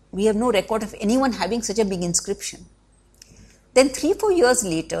 But we have no record of anyone having such a big inscription. Then 3-4 years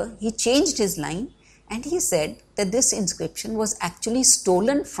later, he changed his line and he said that this inscription was actually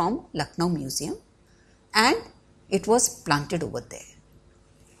stolen from Lucknow Museum and it was planted over there.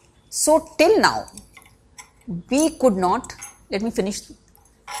 So till now, we could not, let me finish,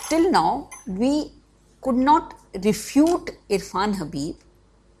 till now we could not refute Irfan Habib.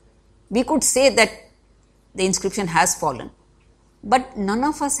 We could say that the inscription has fallen, but none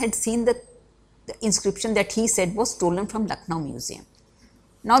of us had seen the inscription that he said was stolen from Lucknow Museum.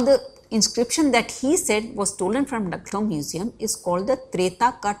 Now the inscription that he said was stolen from Lucknow Museum is called the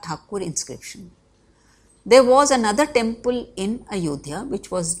Treta Ka Thakur inscription. There was another temple in Ayodhya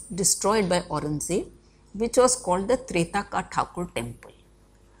which was destroyed by Aurangzeb, which was called the Treta Ka Thakur temple.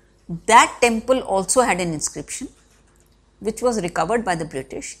 That temple also had an inscription which was recovered by the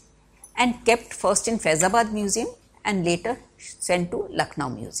British and kept first in Faizabad Museum and later sent to Lucknow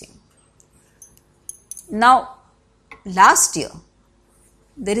Museum. Now, last year,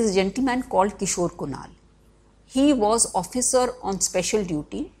 there is a gentleman called Kishore Kunal. He was officer on special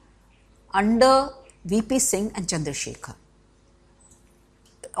duty under VP Singh and Chandrasekhar.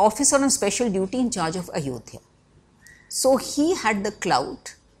 Officer on special duty in charge of Ayodhya. So he had the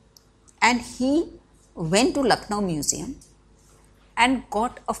clout and he went to Lucknow Museum and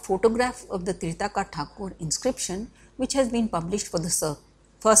got a photograph of the Treta Ka Thakur inscription, which has been published for the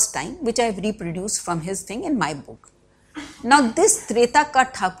first time, which I have reproduced from his thing in my book. Now this Treta Ka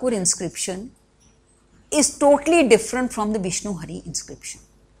Thakur inscription is totally different from the Vishnu Hari inscription.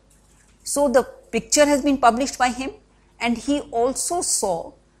 So the picture has been published by him and he also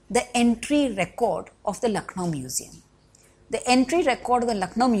saw the entry record of the Lucknow Museum. The entry record of the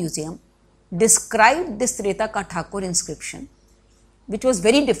Lucknow Museum described this Treta Ka Thakur inscription, which was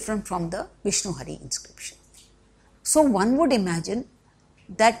very different from the Vishnu Hari inscription. So one would imagine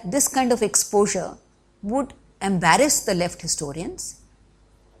that this kind of exposure would embarrass the left historians,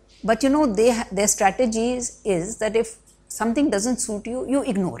 but their strategy is that if something doesn't suit you, you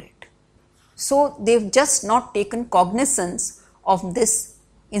ignore it. So they've just not taken cognizance of this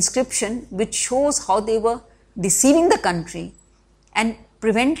inscription, which shows how they were deceiving the country and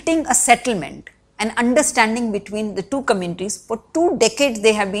preventing a settlement and understanding between the two communities. For 2 decades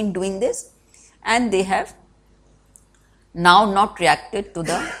they have been doing this and they have now not reacted to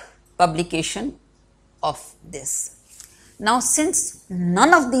the publication of this. Now since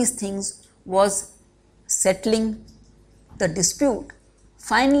none of these things was settling the dispute,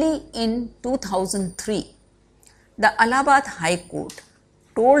 finally in 2003, the Allahabad High Court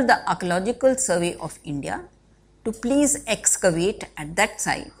told the Archaeological Survey of India to please excavate at that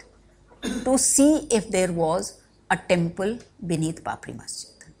site to see if there was a temple beneath Babri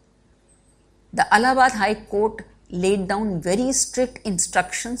Masjid. The Allahabad High Court laid down very strict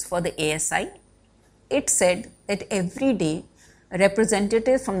instructions for the ASI. It said that every day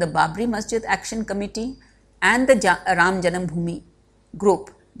representatives from the Babri Masjid Action Committee and the Ram Janambhoomi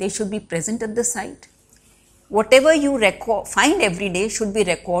group, they should be present at the site. Whatever you find every day should be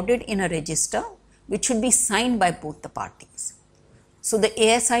recorded in a register which should be signed by both the parties. So the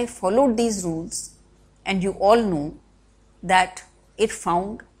ASI followed these rules and you all know that it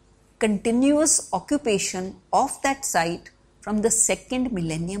found continuous occupation of that site from the 2nd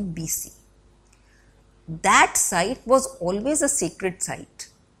millennium BC. That site was always a sacred site.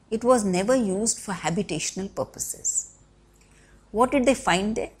 It was never used for habitational purposes. What did they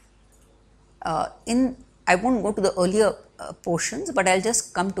find there? I won't go to the earlier portions, but I'll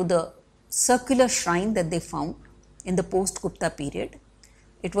just come to the circular shrine that they found in the post-Gupta period.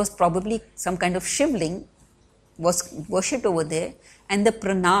 It was probably some kind of shivling was worshipped over there, and the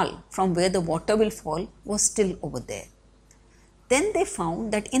pranal from where the water will fall was still over there. Then they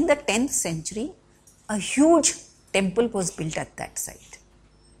found that in the 10th century, a huge temple was built at that site.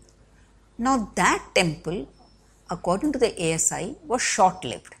 Now that temple, according to the ASI, was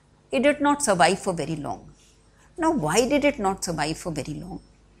short-lived. It did not survive for very long. Now why did it not survive for very long?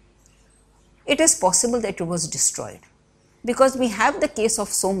 It is possible that it was destroyed, because we have the case of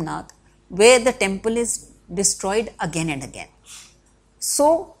Somnath where the temple is destroyed again and again.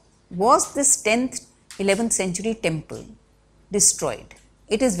 So was this 10th, 11th century temple destroyed?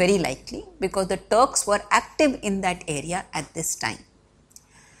 It is very likely because the Turks were active in that area at this time.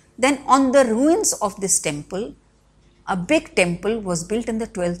 Then on the ruins of this temple, a big temple was built in the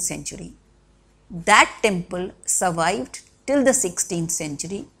 12th century. That temple survived till the 16th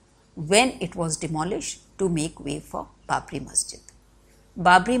century when it was demolished to make way for Babri Masjid.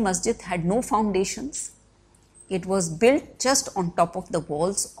 Babri Masjid had no foundations. It was built just on top of the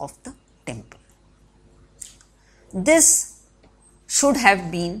walls of the temple. This should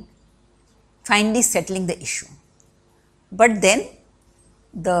have been finally settling the issue. But then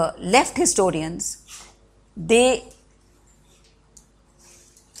the left historians, they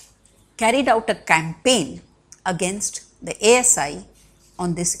carried out a campaign against the ASI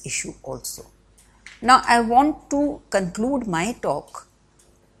on this issue also. Now, I want to conclude my talk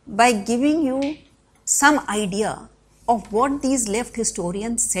by giving you some idea of what these left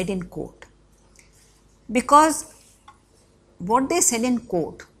historians said in court. Because what they said in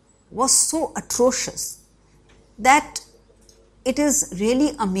court was so atrocious that it is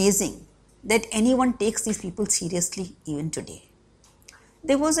really amazing that anyone takes these people seriously even today.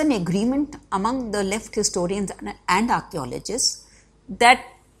 There was an agreement among the left historians and archaeologists that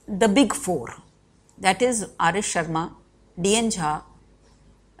the big four, that is R.S. Sharma, D.N. Jha,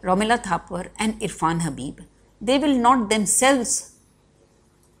 Romila Thapar and Irfan Habib, they will not themselves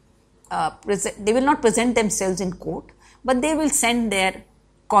present themselves in court, but they will send their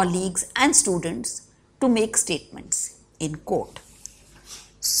colleagues and students to make statements in court.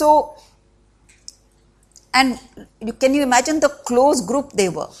 So, and can you imagine the close group they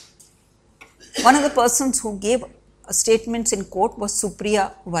were? One of the persons who gave statements in court was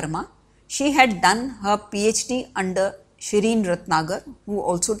Supriya Verma. She had done her PhD under Shireen Ratnagar, who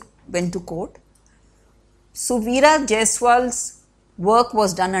also went to court. Suvira Jaiswal's work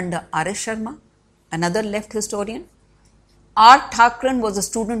was done under R.S. Sharma, another left historian. R. Thakran was a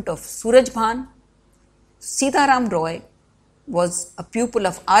student of Suraj Bhan. Sitaram Roy was a pupil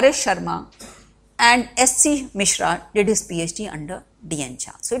of R.S. Sharma, and S.C. Mishra did his PhD under D.N.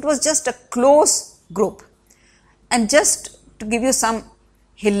 Jha. So it was just a close group. And just to give you some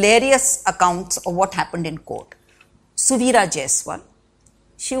hilarious accounts of what happened in court. Suvira Jaiswal,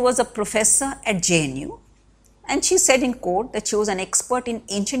 she was a professor at JNU, and she said in court that she was an expert in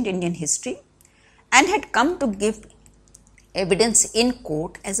ancient Indian history and had come to give evidence in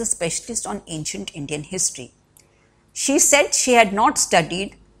court as a specialist on ancient Indian history. She said she had not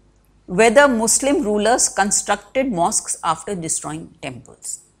studied whether Muslim rulers constructed mosques after destroying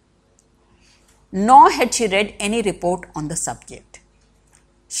temples, nor had she read any report on the subject.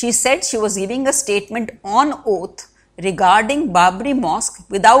 She said she was giving a statement on oath regarding Babri Mosque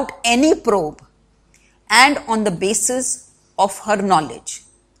without any probe and on the basis of her knowledge.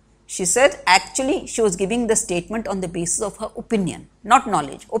 She said actually she was giving the statement on the basis of her opinion, not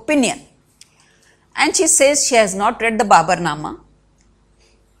knowledge, opinion. And she says she has not read the Babarnama.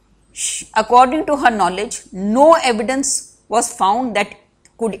 According to her knowledge, no evidence was found that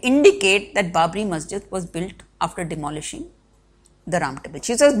could indicate that Babri Masjid was built after demolishing the Ram Temple.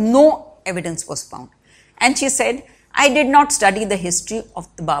 She says no evidence was found. And she said, I did not study the history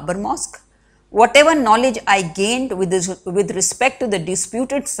of the Babar Mosque. Whatever knowledge I gained with respect to the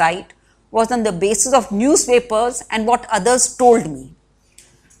disputed site was on the basis of newspapers and what others told me.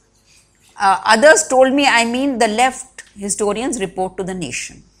 Others told me, I mean the left historians report to the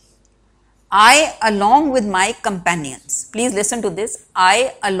nation. I, along with my companions, please listen to this,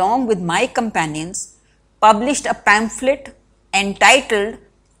 I, along with my companions, published a pamphlet entitled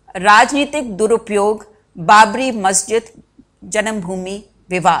Rajnitik Durupyog Babri Masjid Janambhumi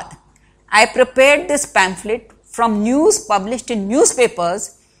Vivad. I prepared this pamphlet from news published in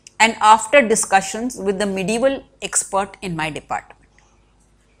newspapers and after discussions with the medieval expert in my department.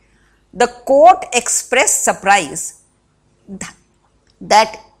 The court expressed surprise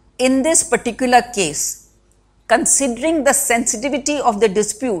that in this particular case, considering the sensitivity of the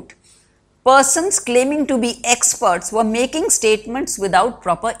dispute, persons claiming to be experts were making statements without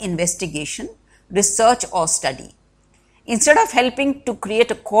proper investigation, research or study. Instead of helping to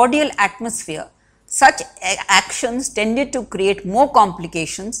create a cordial atmosphere, such actions tended to create more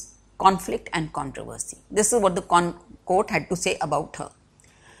complications, conflict and controversy. This is what the court had to say about her.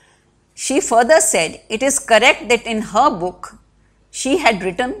 She further said it is correct that in her book, she had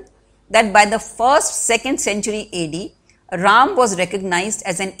written that by the 1st, 2nd century AD, Ram was recognized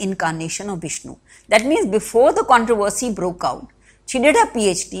as an incarnation of Vishnu. That means before the controversy broke out, she did a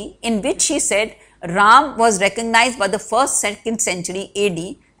PhD in which she said Ram was recognized by the 1st, 2nd century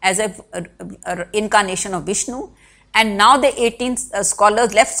AD as an incarnation of Vishnu. And now the 18th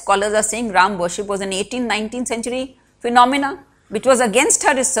scholars, left scholars are saying Ram worship was an 18th, 19th century phenomena. which was against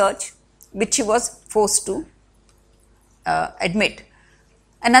her research, which she was forced to admit.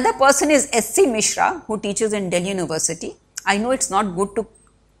 Another person is S.C. Mishra, who teaches in Delhi University. I know it's not good to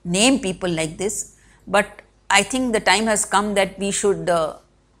name people like this, but I think the time has come that we should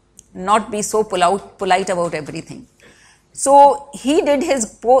not be so polite about everything. So he did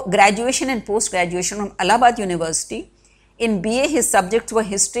his graduation and post-graduation from Allahabad University. In BA, his subjects were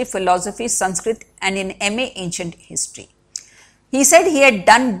history, philosophy, Sanskrit, and in MA, ancient history. He said he had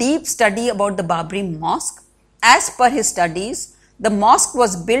done deep study about the Babri Mosque. As per his studies, the mosque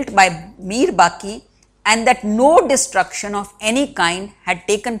was built by Mir Baqi and that no destruction of any kind had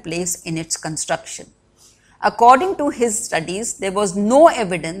taken place in its construction. According to his studies, there was no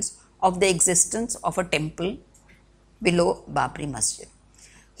evidence of the existence of a temple below Babri Masjid.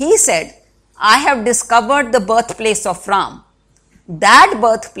 He said, I have discovered the birthplace of Ram. That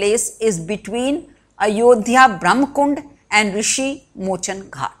birthplace is between Ayodhya Brahmkund and Rishi Mochan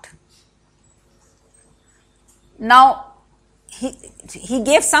Ghat. Now, he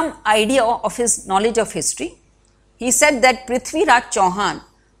gave some idea of his knowledge of history. He said that Prithvi Raj Chauhan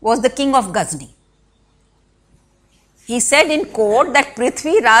was the king of Ghazni. He said in court that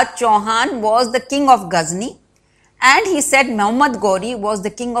Prithvi Raj Chauhan was the king of Ghazni, and he said Muhammad Ghori was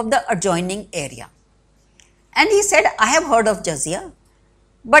the king of the adjoining area. And he said, I have heard of jizya,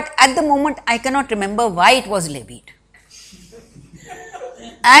 but at the moment I cannot remember why it was levied.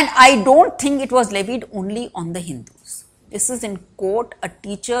 And I don't think it was levied only on the Hindus. This is in court, a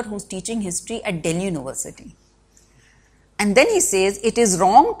teacher who's teaching history at Delhi University. And then he says, it is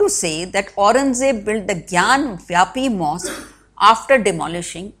wrong to say that Aurangzeb built the Gyan Vyapi Mosque after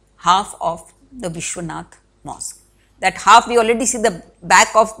demolishing half of the Vishwanath Mosque. That half, we already see the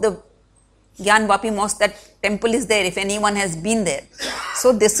back of the Gyan Vapi Mosque, that temple is there if anyone has been there.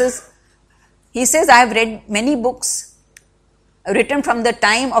 So this is, he says, I have read many books written from the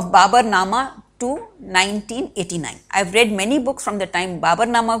time of Babar Nama to 1989. I have read many books from the time Babar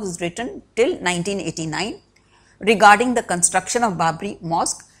Nama was written till 1989 regarding the construction of Babri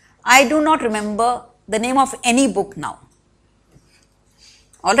Mosque. I do not remember the name of any book now.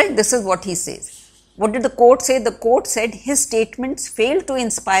 Alright, this is what he says. What did the court say? The court said his statements fail to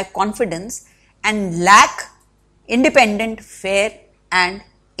inspire confidence and lack independent, fair and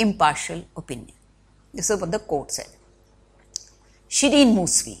impartial opinion. This is what the court said. Shireen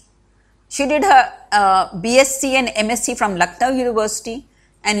Musvi. She did her BSc and MSc from Lucknow University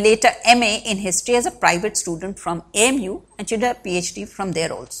and later MA in history as a private student from AMU, and she did her PhD from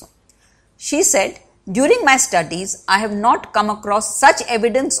there also. She said, during my studies, I have not come across such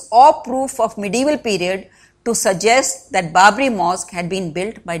evidence or proof of medieval period to suggest that Babri Mosque had been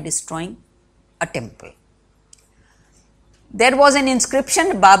built by destroying a temple. There was an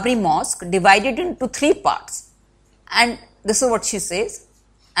inscription, Babri Mosque, divided into 3 parts, and this is what she says.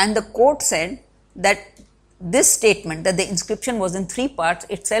 And the court said that this statement, that the inscription was in 3 parts,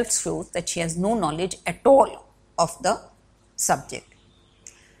 itself shows that she has no knowledge at all of the subject.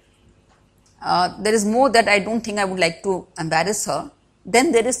 There is more that I don't think I would like to embarrass her.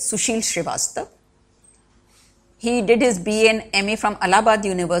 Then there is Sushil Srivastav. He did his BA and MA from Allahabad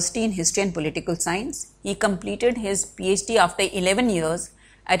University in History and Political Science. He completed his PhD after 11 years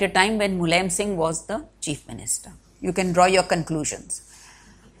at a time when Mulayam Singh was the Chief Minister. You can draw your conclusions.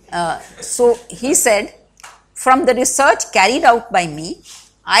 So he said, from the research carried out by me,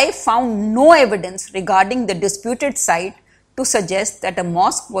 I found no evidence regarding the disputed site to suggest that a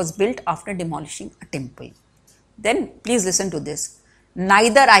mosque was built after demolishing a temple. Then please listen to this.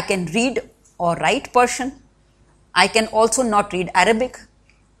 Neither I can read or write Persian. I can also not read Arabic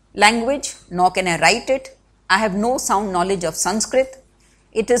language, nor can I write it. I have no sound knowledge of Sanskrit.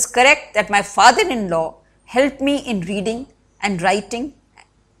 It is correct that my father-in-law helped me in reading and writing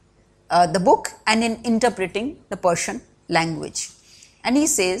the book and in interpreting the Persian language. And he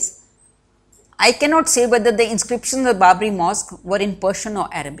says, I cannot say whether the inscriptions of Babri Mosque were in Persian or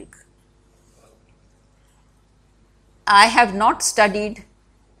Arabic. I have not studied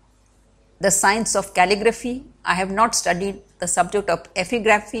the science of calligraphy. I have not studied the subject of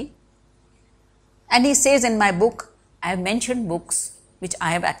epigraphy. And he says in my book, I have mentioned books which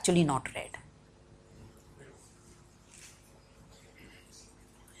I have actually not read.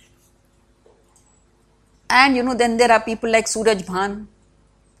 And then there are people like Suraj Bhan.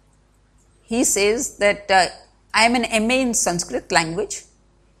 He says that I am an MA in Sanskrit language.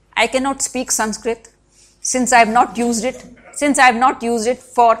 I cannot speak Sanskrit since I have not used it. Since I have not used it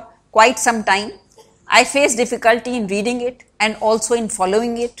for quite some time, I face difficulty in reading it and also in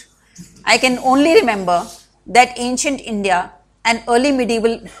following it. I can only remember that ancient India and early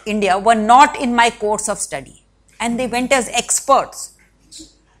medieval India were not in my course of study. and they went as experts.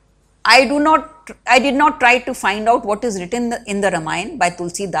 I did not try to find out what is written in the Ramayana by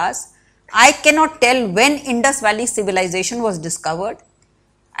Tulsidas. I cannot tell when Indus Valley civilization was discovered.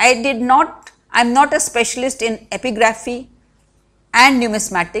 I'm not a specialist in epigraphy and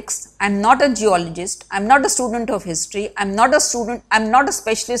numismatics. I'm not a geologist. I'm not a student of history. I'm not a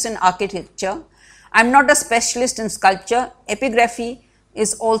specialist in architecture. I'm not a specialist in sculpture. Epigraphy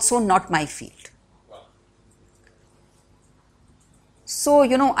is also not my field. So,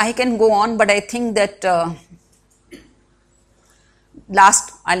 I can go on, but I think that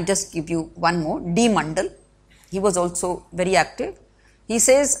last, I'll just give you one more. D. Mandal, he was also very active. He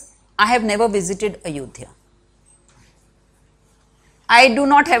says, I have never visited Ayodhya. I do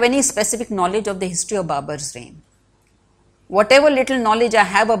not have any specific knowledge of the history of Babur's reign. Whatever little knowledge I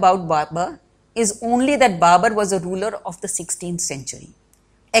have about Babur is only that Babur was a ruler of the 16th century.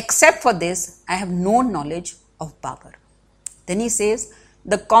 Except for this, I have no knowledge of Babur. Then he says,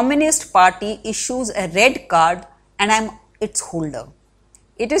 the Communist Party issues a red card and I am its holder.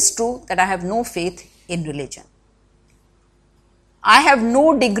 It is true that I have no faith in religion. I have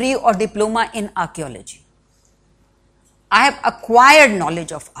no degree or diploma in archaeology. I have acquired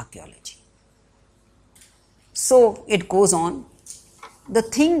knowledge of archaeology. So it goes on. The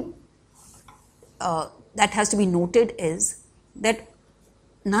thing that has to be noted is that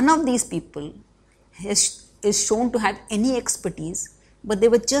none of these people is shown to have any expertise, but they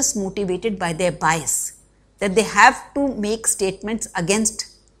were just motivated by their bias, that they have to make statements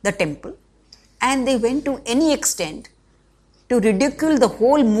against the temple, and they went to any extent to ridicule the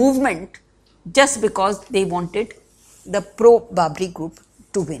whole movement just because they wanted the pro-Babri group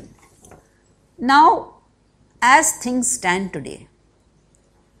to win. Now, as things stand today,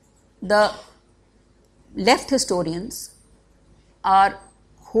 the left historians are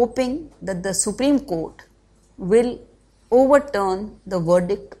hoping that the Supreme Court will overturn the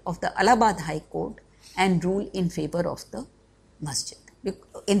verdict of the Allahabad High Court and rule in favor of the masjid,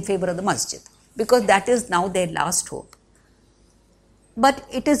 because that is now their last hope. But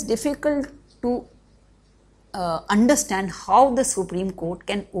it is difficult to understand how the Supreme Court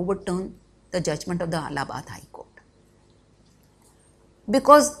can overturn the judgment of the Allahabad High Court,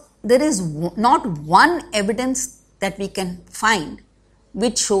 because there is not one evidence that we can find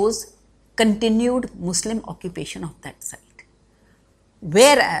which shows continued Muslim occupation of that site,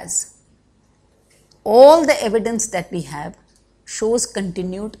 whereas all the evidence that we have shows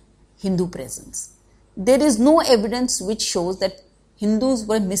continued Hindu presence. There is no evidence which shows that Hindus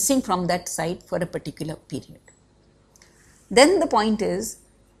were missing from that site for a particular period. Then the point is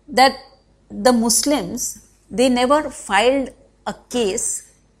that the Muslims, they never filed a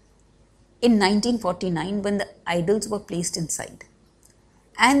case in 1949 when the idols were placed inside.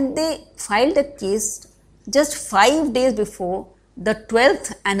 And they filed a case just 5 days before the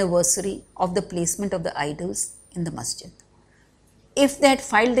 12th anniversary of the placement of the idols in the masjid. If they had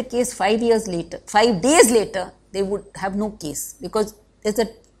filed the case 5 days later, they would have no case, because there's a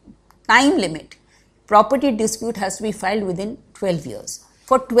time limit. Property dispute has to be filed within 12 years.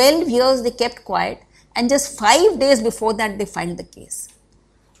 For 12 years, they kept quiet, and just 5 days before that, they filed the case.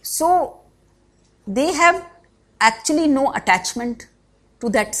 So, they have actually no attachment to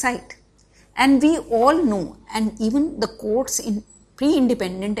that site. And we all know, and even the courts in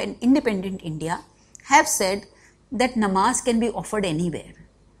pre-independent and independent India have said that namaz can be offered anywhere.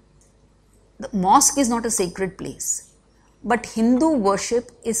 The mosque is not a sacred place, but Hindu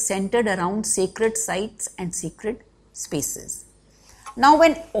worship is centered around sacred sites and sacred spaces. Now,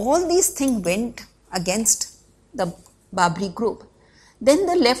 when all these things went against the Babri group, then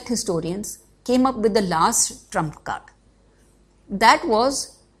the left historians came up with the last trump card. That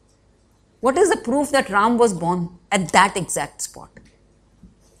was, what is the proof that Ram was born at that exact spot?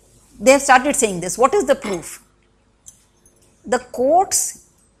 They have started saying this. What is the proof? The courts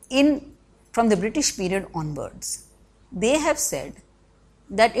from the British period onwards, they have said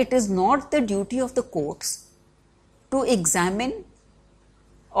that it is not the duty of the courts to examine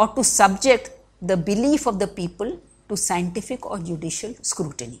or to subject the belief of the people to scientific or judicial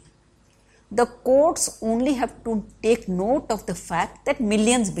scrutiny. The courts only have to take note of the fact that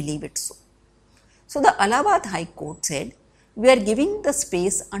millions believe it so. So the Allahabad High Court said, we are giving the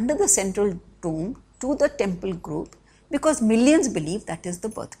space under the central dome to the temple group because millions believe that is the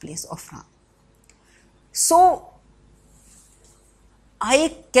birthplace of Ram. So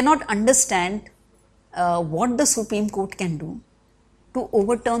I cannot understand what the Supreme Court can do to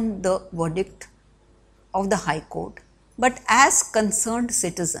overturn the verdict of the High Court. But as concerned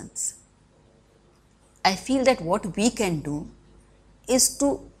citizens, I feel that what we can do is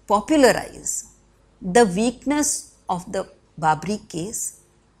to popularize the weakness of the Babri case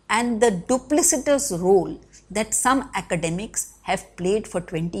and the duplicitous role that some academics have played for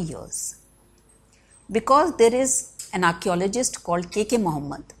 20 years. Because there is an archaeologist called K.K.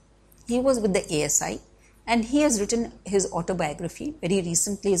 Mohammed. He was with the ASI and he has written his autobiography. Very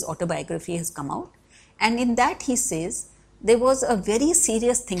recently his autobiography has come out, and in that he says there was a very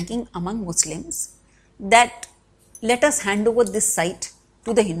serious thinking among Muslims that let us hand over this site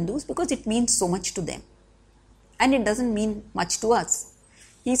to the Hindus because it means so much to them and it doesn't mean much to us.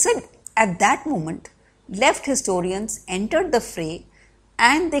 He said at that moment left historians entered the fray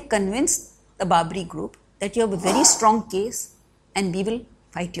and they convinced the Babri group that you have a very strong case and we will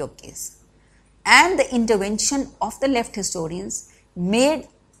fight your case. And the intervention of the left historians made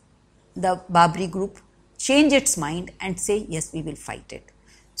the Babri group change its mind and say, yes, we will fight it.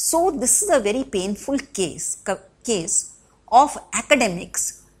 So this is a very painful case of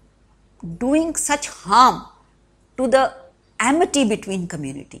academics doing such harm to the amity between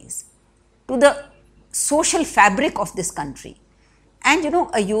communities, to the social fabric of this country. And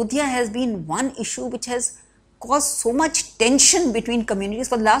Ayodhya has been one issue which has caused so much tension between communities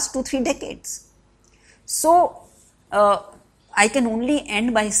for the last 2-3 decades. So, I can only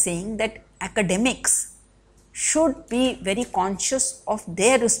end by saying that academics should be very conscious of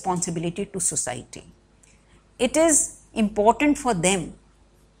their responsibility to society. It is important for them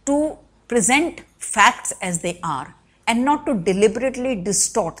to present facts as they are and not to deliberately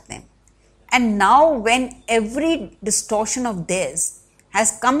distort them. And now when every distortion of theirs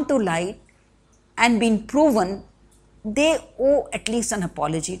has come to light and been proven, they owe at least an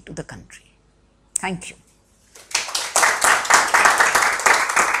apology to the country. Thank you.